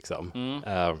piss liksom.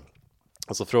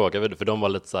 Och så frågade vi, för de var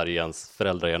lite så här i ens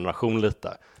föräldrageneration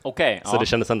lite. Så det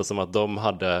kändes ändå som att de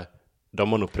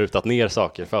har nog prutat ner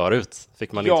saker förut.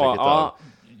 Fick man intrycket av.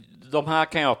 De här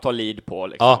kan jag ta lead på.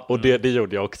 Liksom. Ja, och det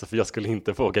gjorde jag också, för jag skulle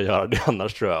inte våga göra det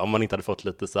annars, tror jag. Om man inte hade fått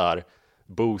lite så här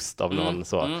boost av någon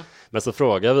så. Men så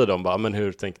frågade vi dem bara, men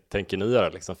hur tänker ni göra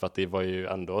liksom? För att det var ju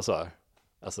ändå så här,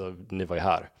 alltså ni var ju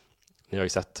här. Ni har ju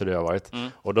sett hur det har varit.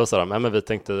 Och då sa de, men vi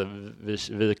tänkte,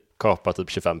 vi kapar typ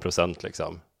 25%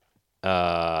 liksom.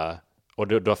 Och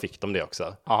då fick de det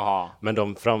också. Aha.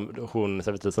 Men hon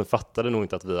servitrisen fattade nog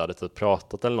inte att vi hade typ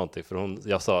pratat eller någonting. För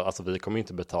jag sa, alltså vi kommer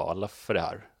inte betala för det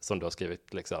här som du har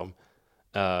skrivit liksom.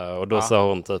 Och då sa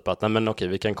hon typ att, nej men okej,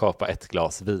 vi kan kapa ett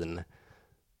glas vin.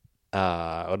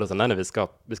 Och då sa nej,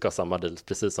 vi ska ha samma deal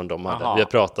precis som de hade. Vi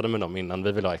pratade med dem innan,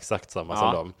 vi vill ha exakt samma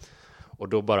som dem. Och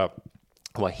då bara,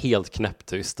 hon var helt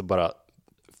knäpptyst och bara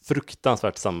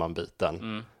fruktansvärt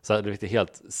sammanbiten. Så det var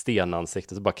helt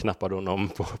stenansikte, så bara knappade hon om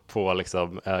på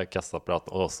liksom, kassapparat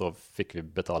och så fick vi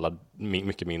betala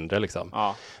mycket mindre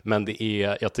liksom. Men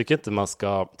jag tycker inte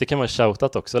det kan vara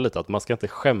shoutat också lite, att man ska inte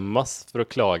skämmas för att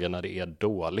klaga när det är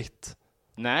dåligt.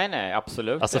 Nej,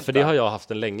 absolut alltså, för det har jag haft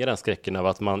länge, den skräcken av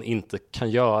att man inte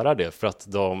kan göra det för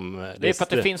att det är för att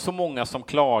det finns så många som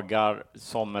klagar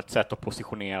som ett sätt att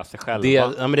positionera sig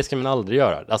själva. Men det ska man aldrig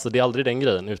göra. Alltså det är aldrig den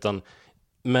grejen,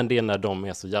 men det är när de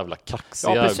är så jävla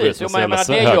kaxiga. Ja, precis. Så jävla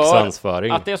hög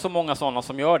svansföring. Att det är så många sådana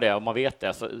som gör det, och man vet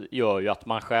det, så gör ju att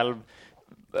man själv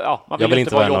man vill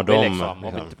inte vara jobbig liksom,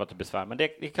 och vill inte vara till besvär. Men det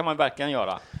kan man verkligen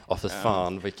göra. För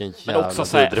fan, vilken jävla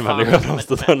vidrig människa.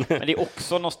 Men det är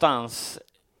också någonstans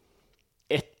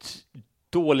ett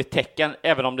dåligt tecken,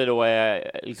 även om det då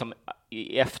är liksom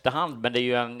i efterhand, men det är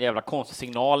ju en jävla konstig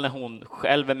signal när hon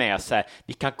själv är med sig.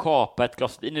 Vi kan kapa ett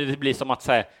glas vin. Det blir som att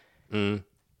säga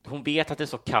hon vet att det är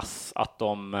så kass att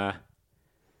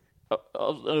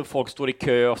folk står i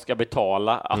kö och ska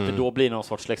betala, att det då blir någon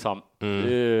sorts liksom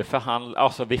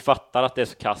alltså vi fattar att det är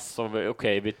så kass, och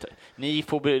ni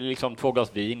får liksom 2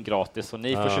 glas vin gratis och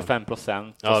ni får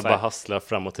 25%. Ja, bara hasslar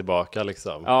fram och tillbaka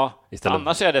liksom. Ja,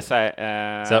 annars är det så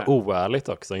här oärligt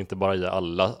också, inte bara ge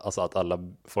alla, alltså att alla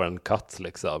får en cut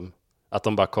liksom. Att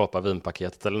de bara kapar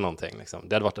vinpaketet eller någonting liksom.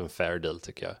 Det hade varit en fair deal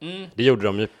tycker jag. Det gjorde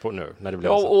de ju på nu när det blev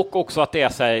så. Och också att det är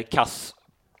så här kass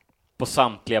på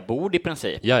samtliga bord i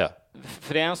princip. Ja.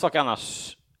 För det är en sak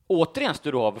annars. Återigen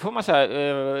då får man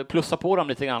säga plussa på dem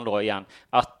lite grann då igen.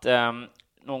 Att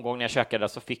någon gång när jag käkade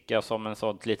så fick jag som en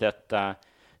sånt litet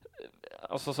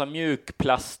alltså så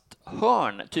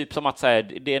mjukplasthörn, typ som att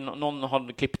säga någon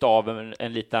har klippt av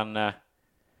en liten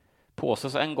påse,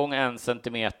 så 1 x 1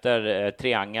 centimeter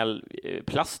triangel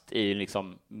plast i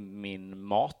liksom min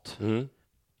mat.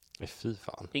 Fy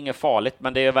fan. Inget farligt,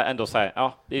 men det är ändå så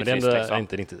här, det är men fisk liksom.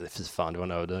 Inte fy fan, det var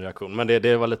en överdriven reaktion, men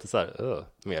det var lite så här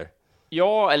mer.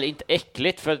 Ja, eller inte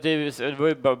äckligt, för det var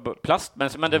ju bara plast,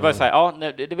 men det var så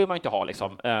här, det vill man inte ha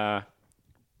liksom.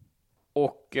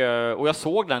 Och jag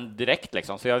såg den direkt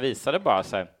liksom, så jag visade bara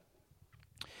så här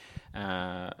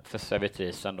för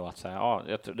servitrisen då att säga,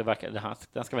 det verkar,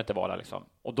 den ska väl inte vara där liksom.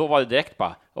 Och då var det direkt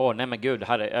bara, nej men gud, det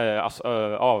här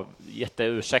är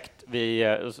jätteursäkt,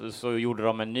 så gjorde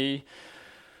de en ny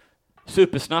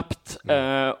supersnabbt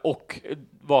och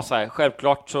var så här,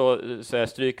 självklart så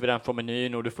stryker vi den från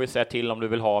menyn och du får ju säga till om du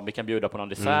vill ha, vi kan bjuda på någon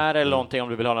dessert eller någonting, om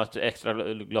du vill ha något extra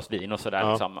glas vin och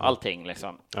sådär liksom, allting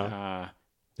liksom.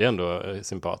 Det är ändå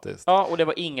sympatiskt. Ja, och det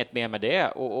var inget mer med det,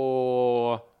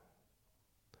 och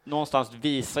någonstans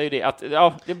visar ju det att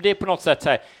det är på något sätt så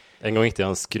här. En gång gick jag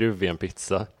en skruv i en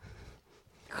pizza.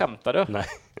 Skämtar du? Nej.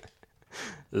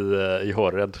 I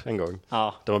Håred en gång.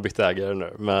 Ja. De har bytt ägare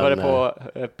nu. Men, var det på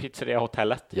Pizzeria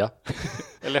Hotellet? Ja.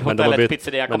 Eller Hotellet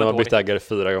Pizzeria. Men de har bytt ägare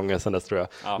 4 gånger sedan dess tror jag.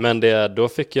 Ja. Men då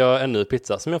fick jag en ny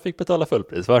pizza som jag fick betala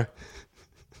fullpris för.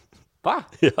 Va?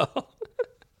 Ja.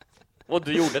 Och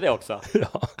du gjorde det också?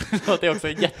 Ja. Det är också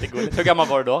jättegulligt. Hur gammal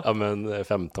var du då? Ja, men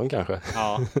 15 kanske.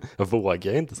 Ja. Jag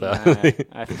vågar inte säga.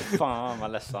 Nej, fan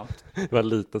vad ledsamt. Det var en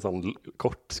liten sån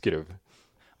kort skruv.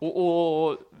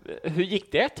 Och hur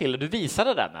gick det till? Du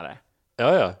visade den eller?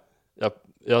 Ja.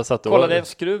 Jag satt och kollade en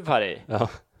skruv här i. Ja.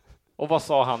 Och vad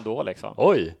sa han då liksom?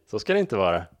 Oj, så ska det inte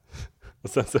vara. Och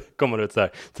sen så kommer det ut så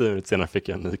här, 10 minuter senare fick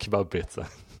jag en ny kebabpizza.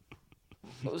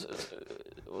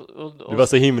 Det var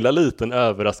så himla liten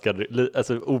överraskad,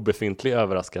 alltså obefintlig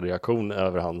överraskad reaktion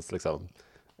över hans liksom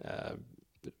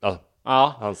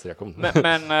hans reaktion.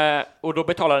 Men och då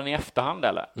betalade ni i efterhand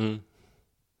eller?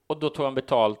 Och då tog han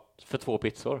betalt för 2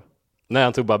 pizzor? Nej,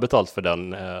 han tog bara betalt för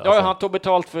den. Han tog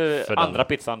betalt för andra den.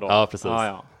 Pizzan då. Ja, precis.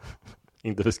 Ja.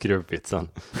 Inte för skruvpizzan.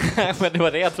 Men det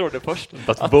var det jag trodde först.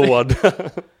 Att båda.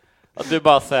 Att du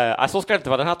bara säger, så ska det inte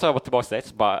vara, den här tar jag tillbaka till dig.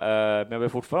 Så bara, men jag vill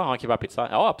fortfarande ha en kebabpizza.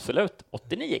 Ja, absolut.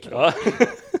 89 kronor. Ja.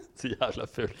 Så jävla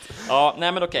fult. Ja,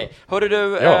 nej men okej. Hörru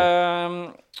du,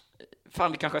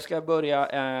 fan vi kanske ska börja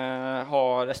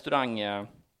ha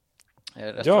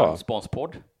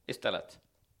restaurangsponspodd istället.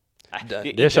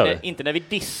 Inte när vi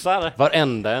dissar.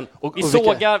 Varenda en.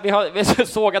 Vi har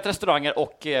sågat restauranger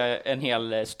och en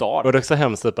hel stad. Och det är också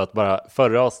hemskt att bara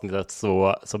förra avsnittet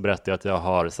så berättade jag att jag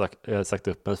har sagt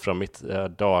upp mig från mitt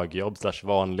dagjobb /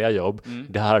 vanliga jobb.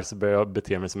 Det här så börjar jag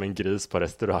bete mig som en gris på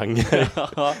restauranger.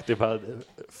 Det är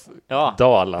bara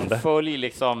dalande. Följ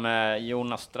liksom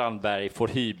Jonas Strandberg får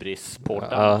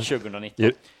hybris-porten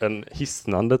 2019. En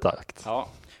hisnande takt. Ja.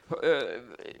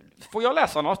 Får jag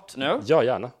läsa något nu? Ja,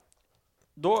 gärna.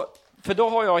 Då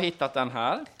har jag hittat den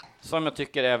här som jag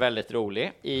tycker är väldigt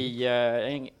rolig i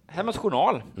Hemmets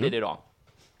Journal blir det idag.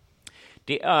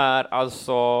 Det är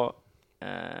alltså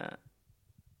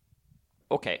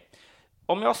okej.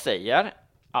 Om jag säger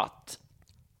att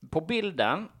på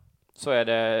bilden så är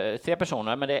det 3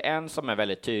 personer, men det är en som är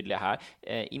väldigt tydlig här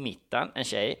i mitten, en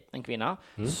tjej, en kvinna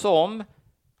som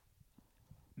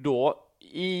då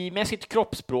med sitt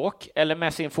kroppsspråk eller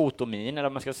med sin fotomin eller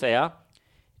vad man ska säga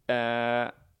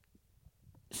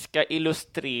ska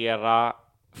illustrera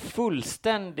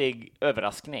fullständig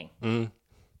överraskning.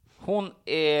 Hon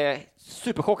är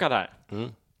superchockad här.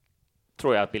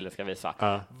 Tror jag att bilden ska visa.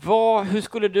 Hur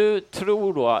skulle du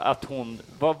tro då att hon,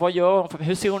 vad gör hon?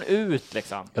 Hur ser hon ut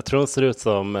liksom? Jag tror hon ser ut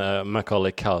som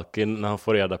Macaulay Culkin när han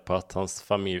får reda på att hans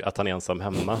familj, att han är ensam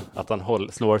hemma. Att han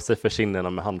slår sig för kinderna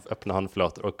med öppna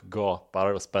handflator och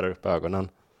gapar och spärrar upp ögonen.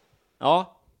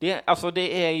 Ja,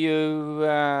 det är ju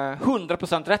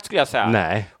 100% rätt skulle jag säga.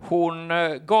 Nej. Hon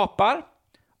gapar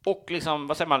och liksom,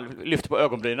 vad säger man, lyfter på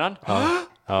ögonbrynen.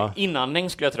 Inandning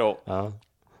skulle jag tro.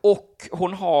 Och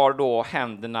hon har då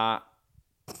händerna,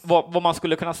 vad man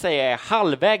skulle kunna säga är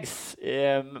halvvägs,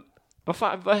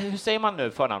 hur säger man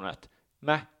nu förnamnet?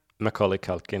 Macaulay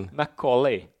Culkin.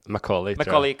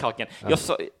 Macaulay Culkin.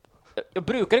 Jag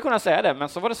brukade kunna säga det, men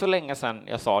så var det så länge sedan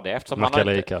jag sa det, eftersom han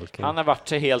har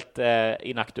varit helt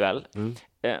inaktuell.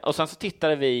 Och sen så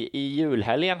tittade vi i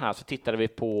julhelgen här, så tittade vi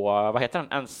på, vad heter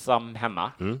den? Ensam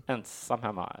hemma.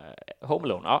 Home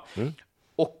Alone, ja.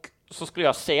 Och så skulle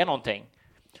jag säga någonting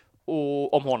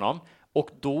om honom, och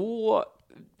då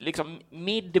liksom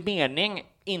mid-mening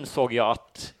insåg jag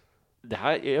att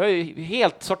jag har ju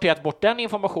helt sorterat bort den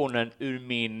informationen ur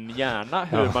min hjärna,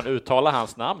 hur man uttalar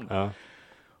hans namn.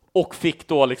 Och fick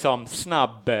då liksom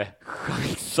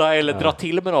chansa eller dra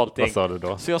till med någonting. Vad sa du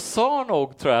då? Så jag sa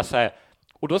nog, tror jag, så här,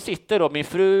 och då sitter då min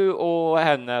fru och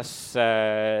hennes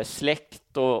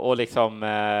släkt och liksom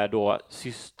då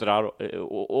systrar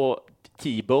och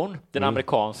T-Bone, min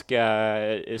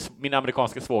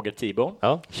amerikanska svåger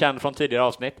T-Bone, känd från tidigare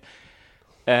avsnitt,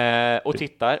 och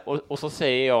tittar, och så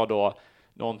säger jag då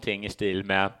någonting i stil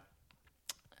med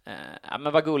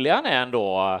men vad gullig han är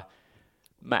ändå,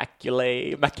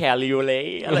 Macaulay,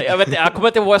 eller jag vet inte, jag kommer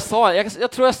inte ihåg vad jag sa.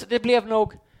 Jag tror att det blev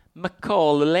nog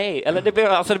Macaulay, eller det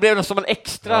blev nog som en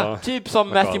extra, typ som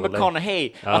Matthew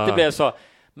McConaughey, att det blev så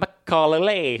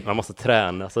Macaulay. Man måste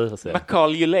träna sig för att se.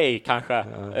 Macaulay kanske.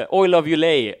 Oil of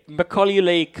Ulay.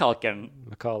 Macaulay Culkin.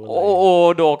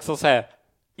 Och då också säga,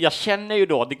 jag känner ju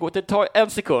då, det tar en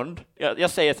sekund. Jag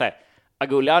säger så här,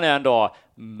 Agullian är ändå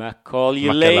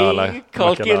Macaulay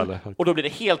Culkin. Och då blir det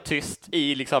helt tyst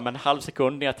i liksom en halv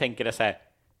sekund när jag tänker det så här.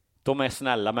 De är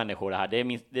snälla människor det här. Det är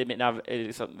mina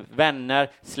liksom, vänner,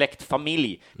 släkt,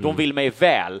 familj. De vill mig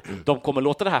väl. De kommer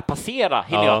låta det här passera,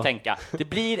 hinner jag tänka. Det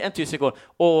blir en tyst sekund.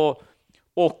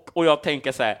 Och jag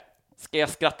tänker så här, ska jag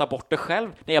skratta bort det själv?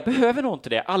 Nej, jag behöver nog inte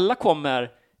det. Alla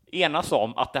kommer enas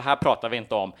om att det här pratar vi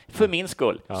inte om. För min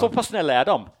skull. Så pass snälla är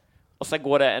de. Och sen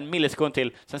går det en millisekund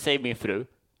till. Sen säger min fru,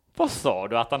 vad sa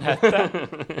du att han hette?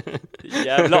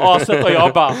 Jävla aset, och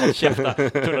jag bara håll käften,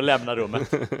 kunde lämna rummet.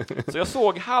 Så jag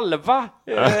såg halva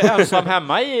Ensam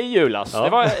hemma i julas. Det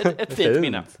var ett fint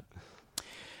minne.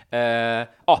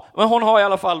 Men hon har i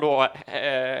alla fall då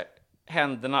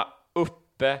händerna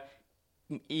uppe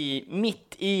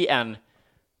mitt i en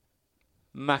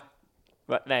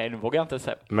nej, nu vågar jag inte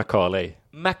säga. Macaulay.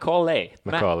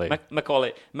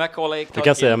 Du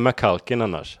kan säga McCulkin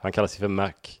annars. Han kallas ju för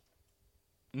Mac.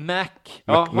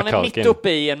 Ja, han är mitt uppe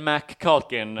i en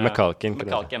McCulkin.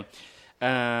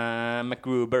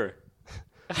 MacGruber.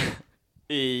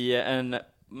 I en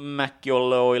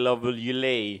Macaulay of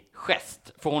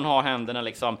Ulay-gest. För hon har händerna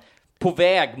liksom på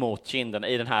väg mot kinden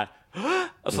i den här,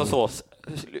 alltså så,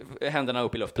 händerna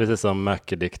upp i luften. Precis som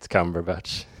Benedict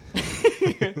Cumberbatch.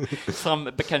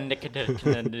 Som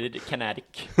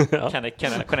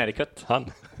Connecticut.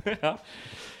 Han. Ja.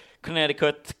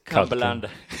 Connecticut, Cumberland.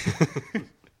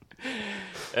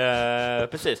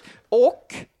 Precis.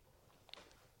 Och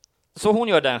så hon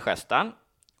gör den gesten.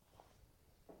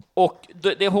 Och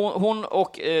hon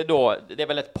och då, det är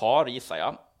väl ett par, gissar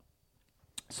jag.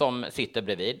 som sitter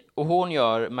bredvid. Och hon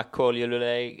gör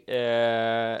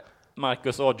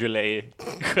Marcus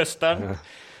Aujalay-gesten.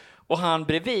 Och han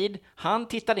bredvid, han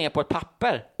tittar ner på ett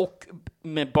papper och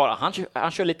med bara,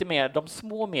 han kör lite mer de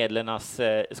små medlernas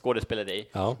skådespeleri.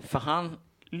 Ja. För han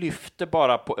lyfter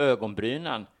bara på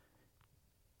ögonbrynen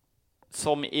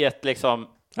som i ett liksom...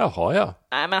 Jaha, ja.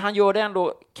 Nej, men han gör det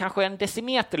ändå, kanske en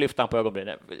decimeter lyfter han på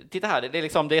ögonbrynen. Titta här, det är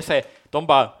liksom, det är så, de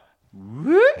bara...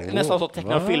 nästan så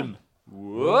tecknar film.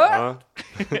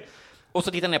 Och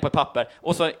så tittar han ner på ett papper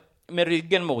och så med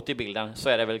ryggen mot i bilden så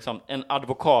är det väl liksom en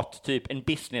advokat, typ en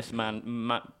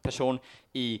businessman-person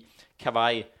i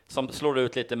kavaj som slår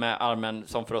ut lite med armen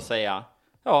som för att säga,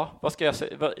 ja, vad ska jag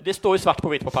säga? Det står ju svart på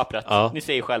vitt på pappret. Ja. Ni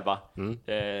ser ju själva.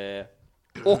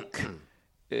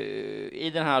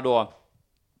 I den här då,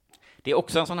 det är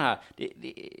också en sån här,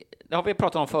 det har vi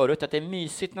pratat om förut, att det är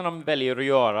mysigt när de väljer att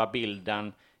göra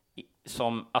bilden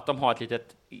som att de har ett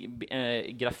litet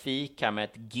grafik här med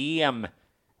ett gem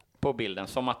på bilden,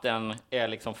 som att den är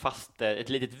liksom fast, ett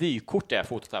litet vykort är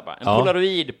fototabbar. En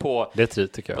polaroid på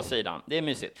sidan. Det är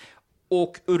mysigt.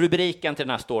 Och rubriken till den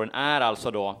här storyn är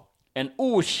alltså då: en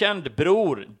okänd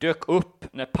bror dök upp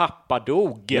när pappa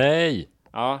dog. Nej!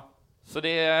 Ja, så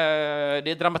det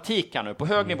är dramatik här nu på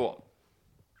hög nivå.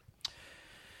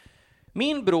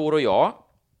 Min bror och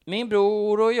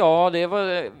jag, det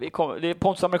är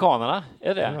Pontus amerikanerna,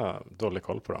 är det? Ja, dålig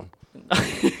koll på dem.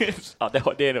 Ja, det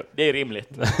är rimligt.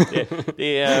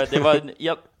 Det var,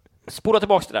 jag spolar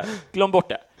tillbaka det där. Glöm bort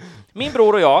det. Min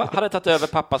bror och jag hade tagit över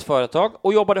pappas företag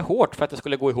och jobbade hårt för att det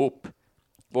skulle gå ihop.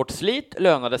 Vårt slit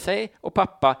lönade sig och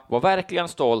pappa var verkligen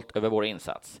stolt över vår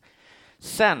insats.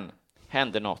 Sen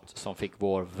hände något som fick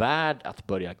vår värld att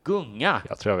börja gunga.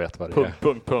 Jag tror jag vet vad det är.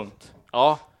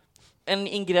 Ja, en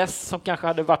ingress som kanske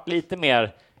hade varit lite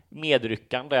mer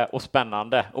medryckande och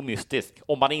spännande och mystisk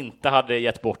om man inte hade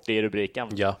gett bort det i rubriken.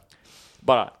 Ja.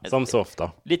 Bara som så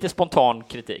ofta. Lite spontan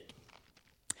kritik.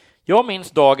 Jag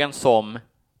minns dagen som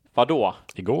vadå?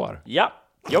 Igår. Ja,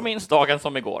 jag minns dagen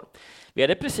som igår. Vi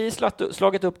hade precis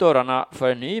slagit upp dörrarna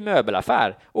för en ny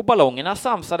möbelaffär och ballongerna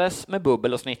samsades med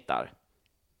bubbel och snittar.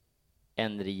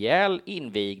 En rejäl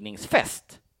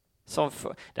invigningsfest.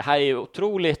 Det här är ju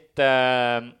otroligt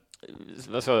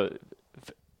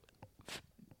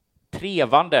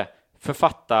trevande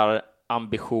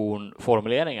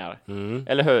författarambition-formuleringar.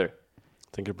 Eller hur?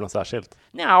 Tänker du på något särskilt?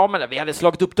 Ja, men vi hade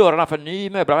slagit upp dörrarna för en ny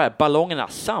möbelaffär. Ballongerna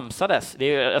samsades.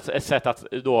 Det är ett sätt att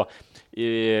då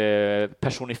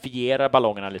personifiera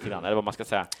ballongerna lite grann, eller vad man ska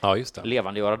säga. Ja, just det.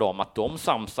 Levandegöra dem, att de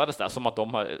samsades där, som att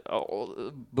de har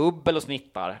bubbel och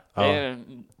snittar. Ja. Det är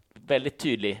en väldigt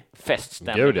tydlig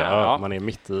feststämning. Gud, ja. Man är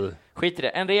mitt i... Skit i det.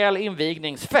 En rejäl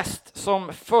invigningsfest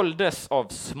som följdes av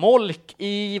smolk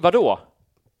i vadå?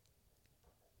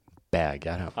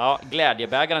 Bägaren. Ja,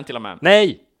 glädjebägaren till och med.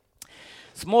 Nej!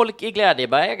 Smolk i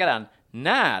glädjebägaren.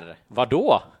 När?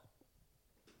 Vadå?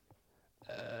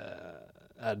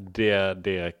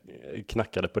 Det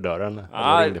knackade på dörren.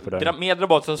 Ja, mer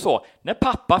dramatiskt än så. När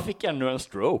pappa fick ännu en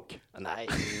stroke. Nej.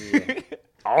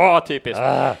 Ja, typiskt.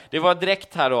 Det var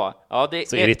direkt här då. Ja,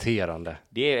 så irriterande.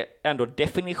 Det är ändå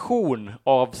definition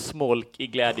av smolk i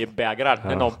glädjebägaren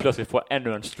när någon plötsligt får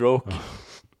ännu en stroke.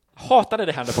 Hatade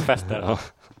det händer på fester. Ja.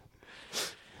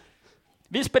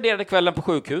 Vi spenderade kvällen på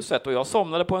sjukhuset och jag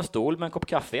somnade på en stol med en kopp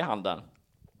kaffe i handen.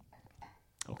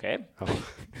 Okej. Okay.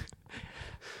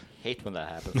 Hate when that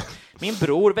happens. Min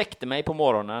bror väckte mig på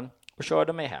morgonen och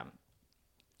körde mig hem.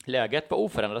 Läget var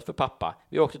oförändrat för pappa.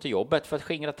 Vi åkte till jobbet för att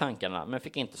skingra tankarna, men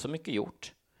fick inte så mycket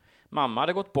gjort. Mamma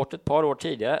hade gått bort ett par år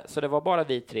tidigare, så det var bara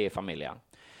vi tre i familjen.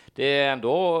 Det är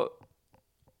ändå...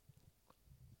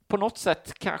 På något sätt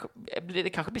det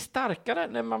kanske blir starkare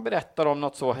när man berättar om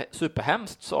något så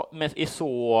superhemskt i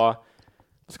så,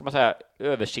 vad ska man säga,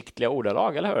 översiktliga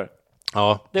ordalag, eller hur?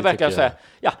 Ja, det verkar säga,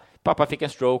 ja, pappa fick en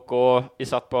stroke och vi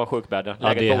satt på sjukbädden.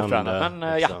 Läget var oförändrat,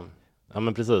 men liksom. Ja,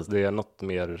 men precis, det är något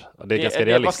mer, det är ganska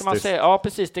realistiskt. Vad ska man säga? Ja,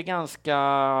 precis, det är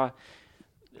ganska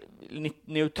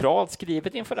neutralt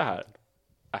skrivet inför det här.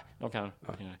 De kan.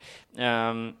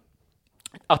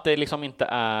 Att det liksom inte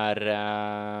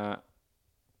är...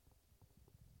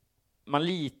 man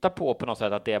litar på något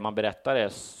sätt att det man berättar är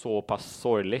så pass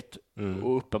sorgligt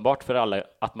och uppenbart för alla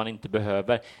att man inte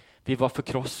behöver. Vi var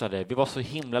förkrossade, vi var så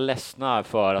himla ledsna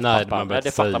för att pappa... Nej,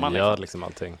 det fattar man liksom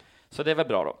allting. Så det är väl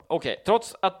bra då. Okej,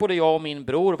 trots att både jag och min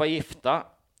bror var gifta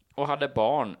och hade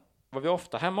barn var vi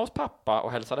ofta hemma hos pappa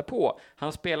och hälsade på.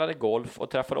 Han spelade golf och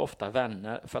träffade ofta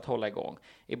vänner för att hålla igång.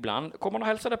 Ibland kom han och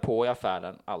hälsade på i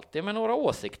affären, alltid med några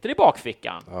åsikter i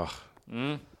bakfickan.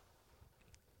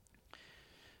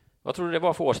 Vad tror du det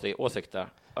var för åsikter?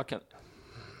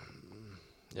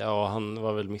 Ja, han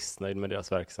var väl missnöjd med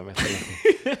deras verksamhet.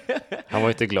 Han var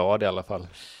inte glad i alla fall.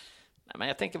 Nej, men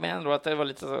jag tänker mig ändå att det var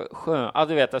lite så skönt. Ja,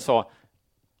 du vet, jag sa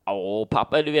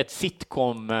pappa, du vet,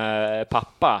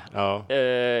 sitcom-pappa. Ja.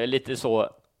 Lite så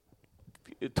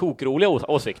tokroliga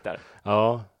åsikter.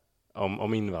 Ja,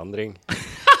 om invandring.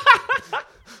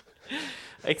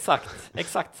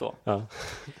 Exakt så. Ja.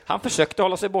 Han försökte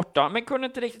hålla sig borta, men kunde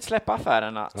inte riktigt släppa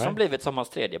affärerna som blivit som hans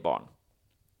tredje barn.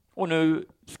 Och nu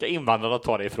ska invandrarna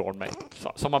ta det ifrån mig,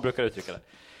 som man brukar uttrycka det.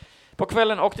 På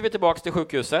kvällen åkte vi tillbaka till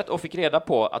sjukhuset och fick reda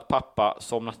på att pappa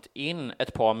somnat in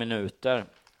ett par minuter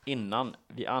innan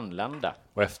vi anlände.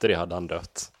 Och efter det hade han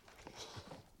dött.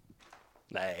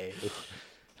 Nej.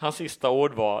 Hans sista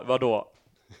ord var, vadå?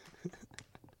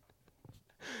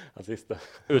 Hans sista.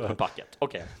 Ut med packet.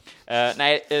 Okej.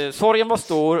 Sorgen var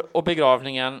stor och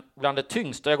begravningen bland det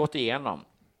tyngsta jag gått igenom.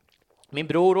 Min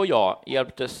bror och jag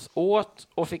hjälptes åt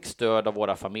och fick stöd av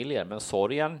våra familjer, men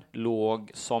sorgen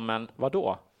låg som en,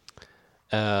 vadå?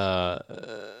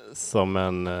 Som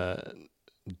en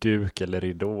duk eller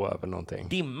ridå över någonting.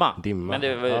 Dimma. Men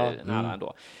det var nära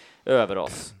ändå. Över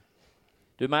oss.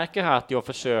 Du märker här att jag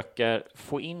försöker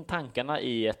få in tankarna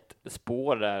i ett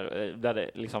spår där det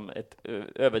är liksom ett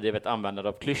överdrivet användande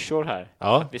av klyschor här.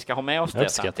 Ja. Vi ska ha med oss det. Jag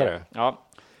uppskattar det. Ja.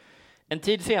 En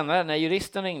tid senare, när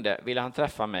juristen ringde, ville han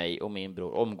träffa mig och min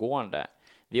bror omgående.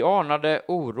 Vi anade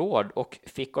oråd och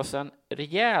fick oss en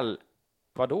rejäl,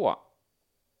 vadå?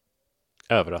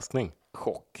 Överraskning.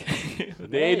 Chock.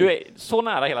 Du är så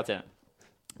nära hela tiden.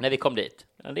 När vi kom dit.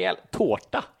 En rejäl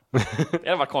tårta. Det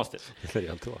hade varit konstigt.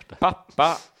 Rejäl tårta.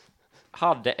 Pappa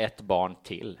hade ett barn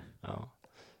till. Ja.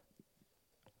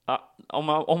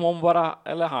 Om hon bara,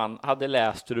 eller han, hade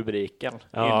läst rubriken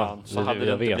innan, så hade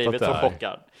det inte blivit så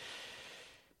chockad.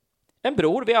 En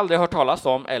bror vi aldrig hört talas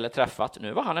om eller träffat.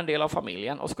 Nu var han en del av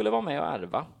familjen och skulle vara med och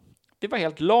ärva. Vi var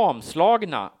helt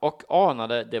lamslagna och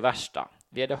anade det värsta.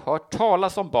 Vi hade hört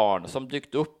talas om barn som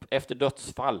dykt upp efter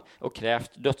dödsfall och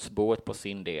krävt dödsboet på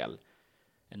sin del.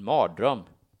 En mardröm.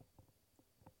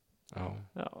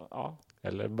 Ja.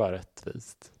 Eller bara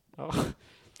rättvist. Ja.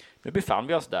 Nu befann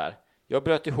vi oss där. Jag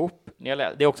bröt ihop. Det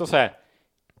är också så här,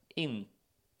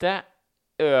 inte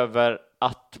över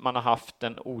att man har haft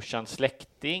en okänd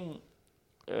släkting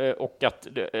och att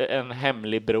en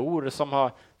hemlig bror som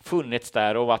har funnits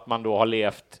där och att man då har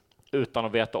levt utan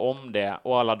att veta om det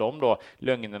och alla de då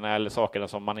lögnerna eller sakerna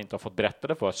som man inte har fått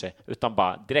berättade för sig, utan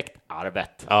bara direkt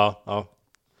arvet. Ja.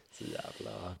 Så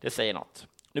jävla. Det säger något.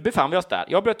 Nu befann vi oss där.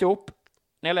 Jag bröt ihop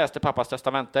när jag läste pappas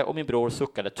testamente och min bror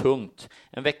suckade tungt.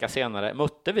 En vecka senare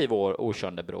mötte vi vår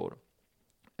okände bror.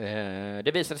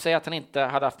 Det visade sig att han inte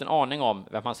hade haft en aning om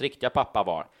vem hans riktiga pappa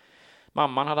var.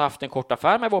 Mamman hade haft en kort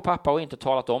affär med vår pappa och inte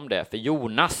talat om det för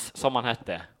Jonas, som han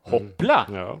hette. Hoppla!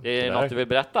 Ja, det är något du vill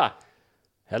berätta?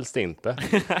 Helst inte.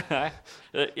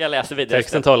 Jag läser vidare.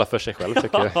 Texten talar för sig själv,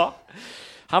 tycker jag.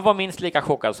 Han var minst lika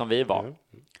chockad som vi var.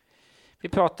 Vi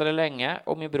pratade länge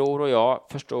och min bror och jag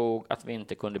förstod att vi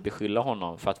inte kunde beskylla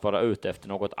honom för att vara ute efter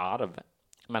något arv.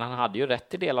 Men han hade ju rätt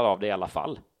till delar av det i alla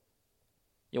fall.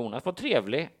 Jonas var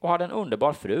trevlig och hade en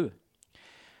underbar fru.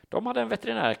 De hade en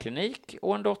veterinärklinik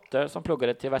och en dotter som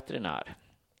pluggade till veterinär.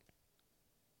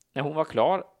 När hon var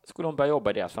klar skulle hon börja jobba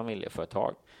i deras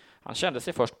familjeföretag. Han kände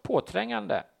sig först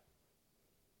påträngande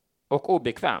och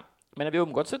obekväm. Men när vi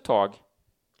umgåtts ett tag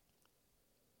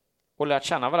och lärt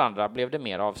känna varandra blev det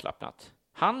mer avslappnat.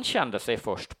 Han kände sig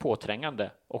först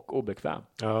påträngande och obekväm.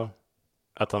 Ja,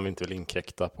 att han inte vill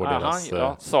inkräkta på deras...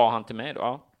 Ja, sa han till mig då.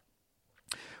 Ja.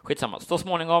 Skitsamma. Så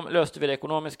småningom löste vi det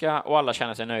ekonomiska och alla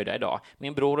känner sig nöjda idag.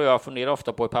 Min bror och jag funderar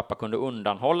ofta på hur pappa kunde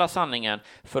undanhålla sanningen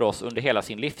för oss under hela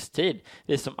sin livstid.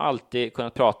 Vi som alltid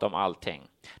kunnat prata om allting.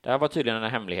 Det här var tydligen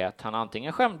en hemlighet han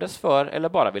antingen skämdes för eller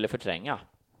bara ville förtränga.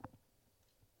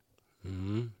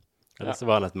 Eller så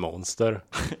var han ett monster.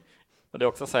 Och det är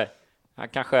också så här, han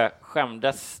kanske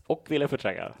skämdes och ville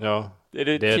förtränga. Ja,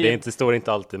 det står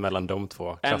inte alltid mellan de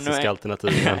två klassiska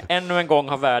alternativen. Ännu en gång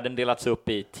har världen delats upp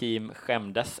i team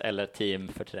skämdes eller team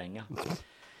förtränga.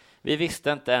 Vi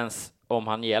visste inte ens om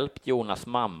han hjälpt Jonas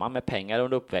mamma med pengar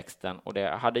under uppväxten och det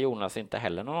hade Jonas inte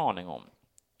heller någon aning om.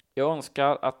 Jag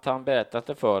önskar att han berättat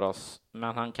det för oss,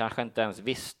 men han kanske inte ens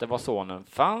visste var sonen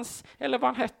fanns eller vad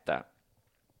han hette.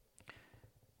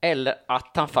 Eller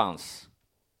att han fanns.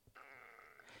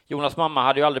 Jonas mamma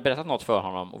hade ju aldrig berättat något för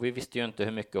honom och vi visste ju inte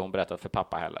hur mycket hon berättat för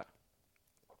pappa heller.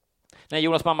 Nej,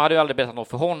 Jonas mamma hade ju aldrig berättat något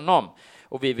för honom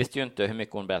och vi visste ju inte hur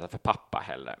mycket hon berättat för pappa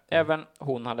heller. Även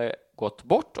hon hade gått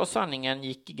bort och sanningen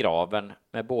gick i graven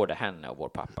med både henne och vår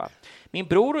pappa. Min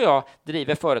bror och jag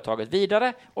driver företaget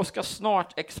vidare och ska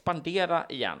snart expandera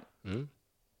igen.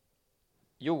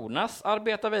 Jonas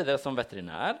arbetar vidare som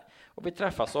veterinär och vi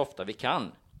träffas så ofta vi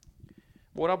kan.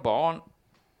 Våra barn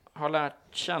har lärt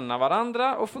känna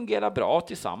varandra och fungerar bra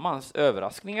tillsammans.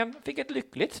 Överraskningen fick ett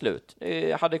lyckligt slut.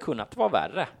 Det hade kunnat vara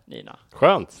värre, Nina.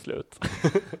 Skönt slut.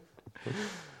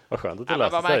 Vad skönt att det löser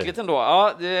sig. Vad märkligt ändå.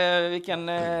 Ja, vilken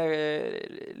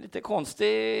lite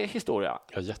konstig historia.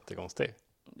 Ja, jättekonstig.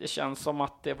 Det känns som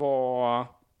att det var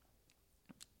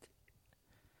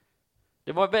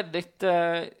väldigt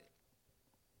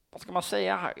vad ska man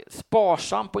säga,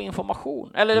 sparsam på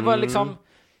information. Eller det var liksom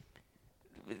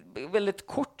väldigt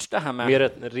kort det här med... Mer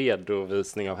en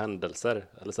redovisning av händelser,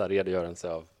 eller så här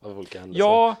redogörelse av olika händelser.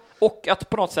 Ja, och att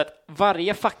på något sätt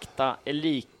varje fakta är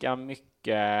lika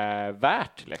mycket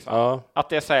värt. Liksom. Ja. Att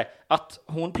det är så här, att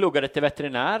hon pluggade till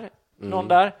veterinär, någon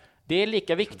där, det är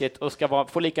lika viktigt och ska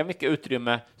få lika mycket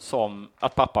utrymme som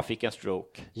att pappa fick en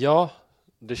stroke. Ja,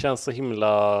 det känns så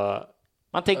himla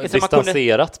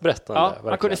distanserat berättande. Ja,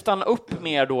 man kunde stanna upp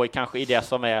mer då kanske i det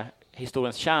som är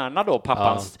historiens kärna då,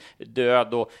 pappans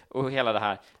död och hela det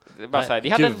här.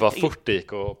 Gud vad fort det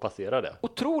gick att passera det.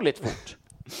 Otroligt fort.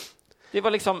 Det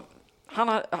var liksom,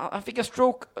 han fick en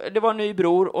stroke, det var en ny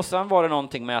bror och sen var det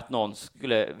någonting med att någon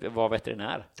skulle vara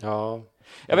veterinär. Ja.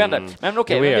 Jag vet inte, men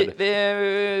okej,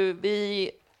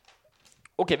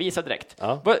 vi visar direkt.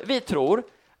 Ja. Vi tror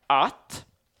att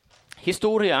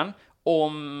historien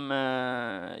om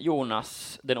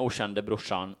Jonas, den okände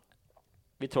brorsan,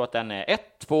 vi tror att den är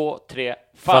 1, 2, 3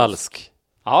 falsk.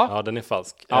 Ja, den är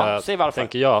falsk. Säg varför.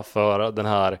 Tänker jag för den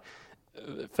här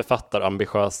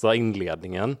författarambitiösa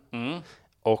inledningen.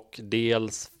 Och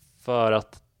dels för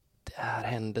att det här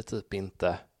händer typ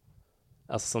inte.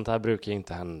 Alltså sånt här brukar ju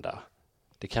inte hända.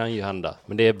 Det kan ju hända,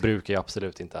 men det brukar ju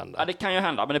absolut inte hända. Ja, det kan ju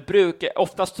hända, men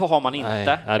oftast så har man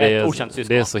inte ett okänt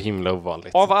syskon. Det är så himla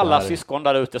ovanligt. Av alla syskon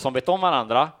där ute som vet om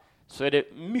varandra så är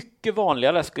det mycket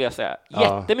vanligare, skulle jag säga.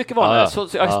 Jättemycket vanligare. Så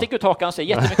jag sticker ut hakan och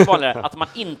säger jättemycket vanligare att man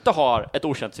inte har ett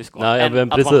okänt syskon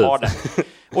än att man har det.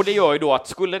 Och det gör ju då att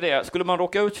skulle man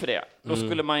råka ut för det, då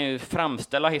skulle man ju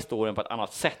framställa historien på ett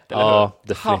annat sätt, eller hur?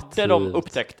 Definitivt. Hade de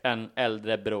upptäckt en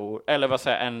äldre bror, eller vad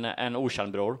säger en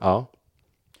okänd bror,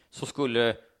 så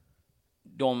skulle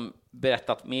de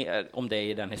berättat mer om det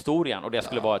i den historien, och det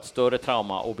skulle vara ett större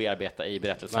trauma att bearbeta i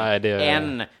berättelsen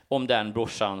än om den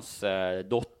brorsans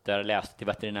dotter läste till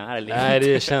veterinär eller Nej,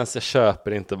 det känns, jag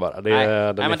köper inte bara. Det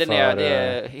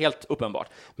är helt uppenbart.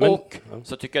 Och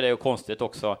så tycker jag det är konstigt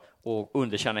också att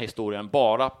underkänna historien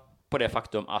bara på det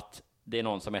faktum att det är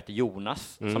någon som heter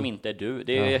Jonas som inte är du.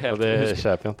 Det är helt det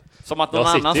köper jag inte. Som att någon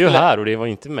jag annan sitter ju här och det var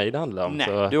inte mig det handlade om. Nej,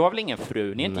 så... du har väl ingen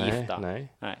fru, ni är inte gifta. Nej.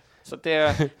 Så det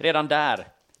är redan där,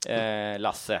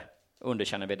 Lasse,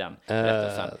 underkänner vi den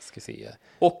berättelsen. Ska se.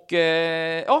 Och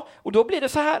då blir det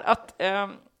så här att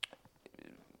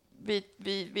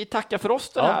vi tackar för oss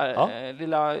den här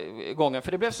lilla gången,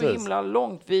 för det blev så himla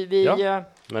långt.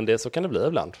 Men så kan det bli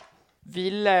ibland.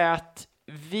 Vi lät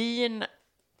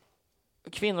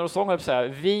kvinnor och sång,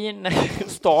 vin,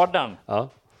 staden,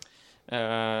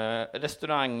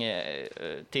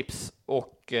 restaurangtips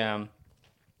och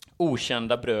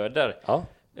okända bröder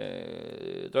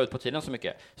dra ut på tiden så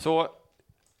mycket. Så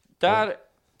där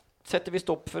sätter vi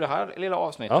stopp för det här lilla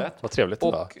avsnittet. Ja, vad trevligt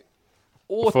det var.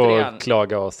 Återigen, få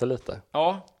klaga av sig lite.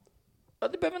 Ja,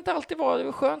 det behöver inte alltid vara. Det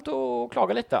är skönt att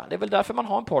klaga lite. Det är väl därför man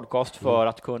har en podcast, för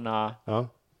att kunna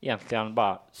egentligen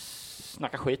bara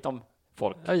snacka skit om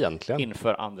folk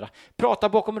inför andra. Prata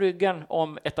bakom ryggen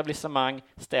om etablissemang,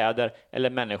 städer eller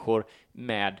människor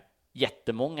med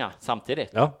jättemånga samtidigt.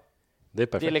 Ja, det är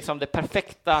perfekt. Det är liksom det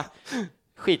perfekta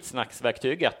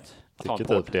skitsnacksverktyget. Tycker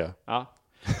typ det. Ja.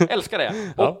 Älskar det.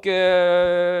 Och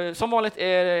som vanligt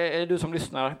är du som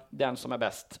lyssnar den som är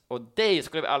bäst. Och dig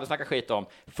skulle vi aldrig snacka skit om.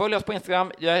 Följ oss på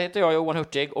Instagram. Jag heter Johan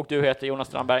Hurtig och du heter Jonas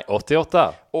Strandberg.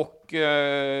 88. Och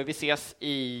vi ses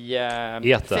i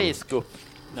Facebook.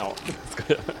 Ja.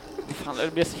 Fan,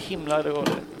 det blir så himla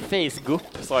roligt. Facebook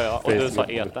sa jag och du sa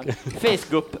eten.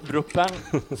 Facebookgruppen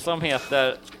som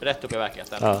heter Rätt upp i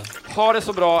verkligheten. Ja. Ha det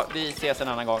så bra. Vi ses en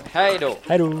annan gång. Hej då.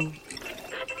 Hej då.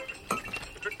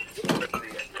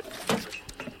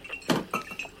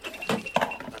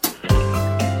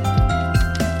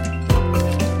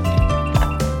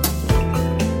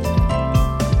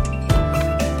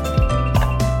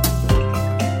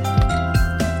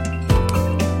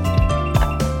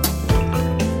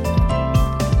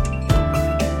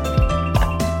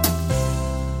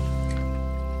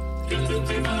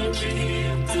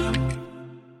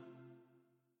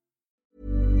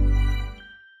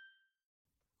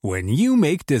 When you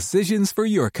make decisions for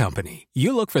your company,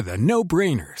 you look for the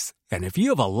no-brainers. And if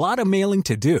you have a lot of mailing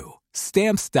to do,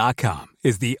 Stamps.com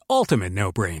is the ultimate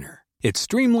no-brainer. It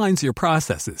streamlines your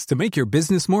processes to make your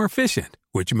business more efficient,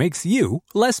 which makes you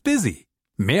less busy.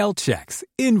 Mail checks,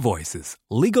 invoices,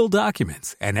 legal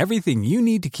documents, and everything you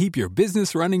need to keep your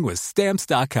business running with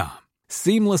Stamps.com.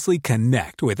 Seamlessly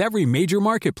connect with every major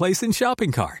marketplace and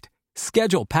shopping cart.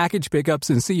 Schedule package pickups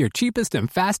and see your cheapest and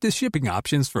fastest shipping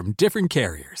options from different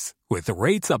carriers, with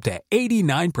rates up to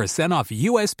 89% off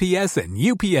USPS and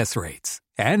UPS rates.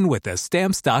 And with the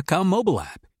Stamps.com mobile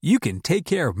app, you can take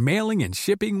care of mailing and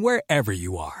shipping wherever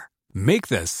you are. Make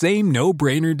the same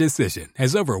no-brainer decision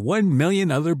as over 1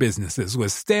 million other businesses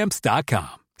with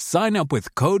Stamps.com. Sign up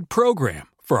with code PROGRAM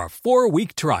for a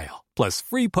 4-week trial, plus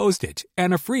free postage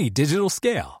and a free digital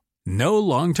scale. No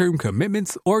long-term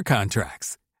commitments or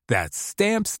contracts. That's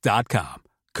Stamps.com.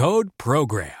 Code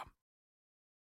PROGRAM.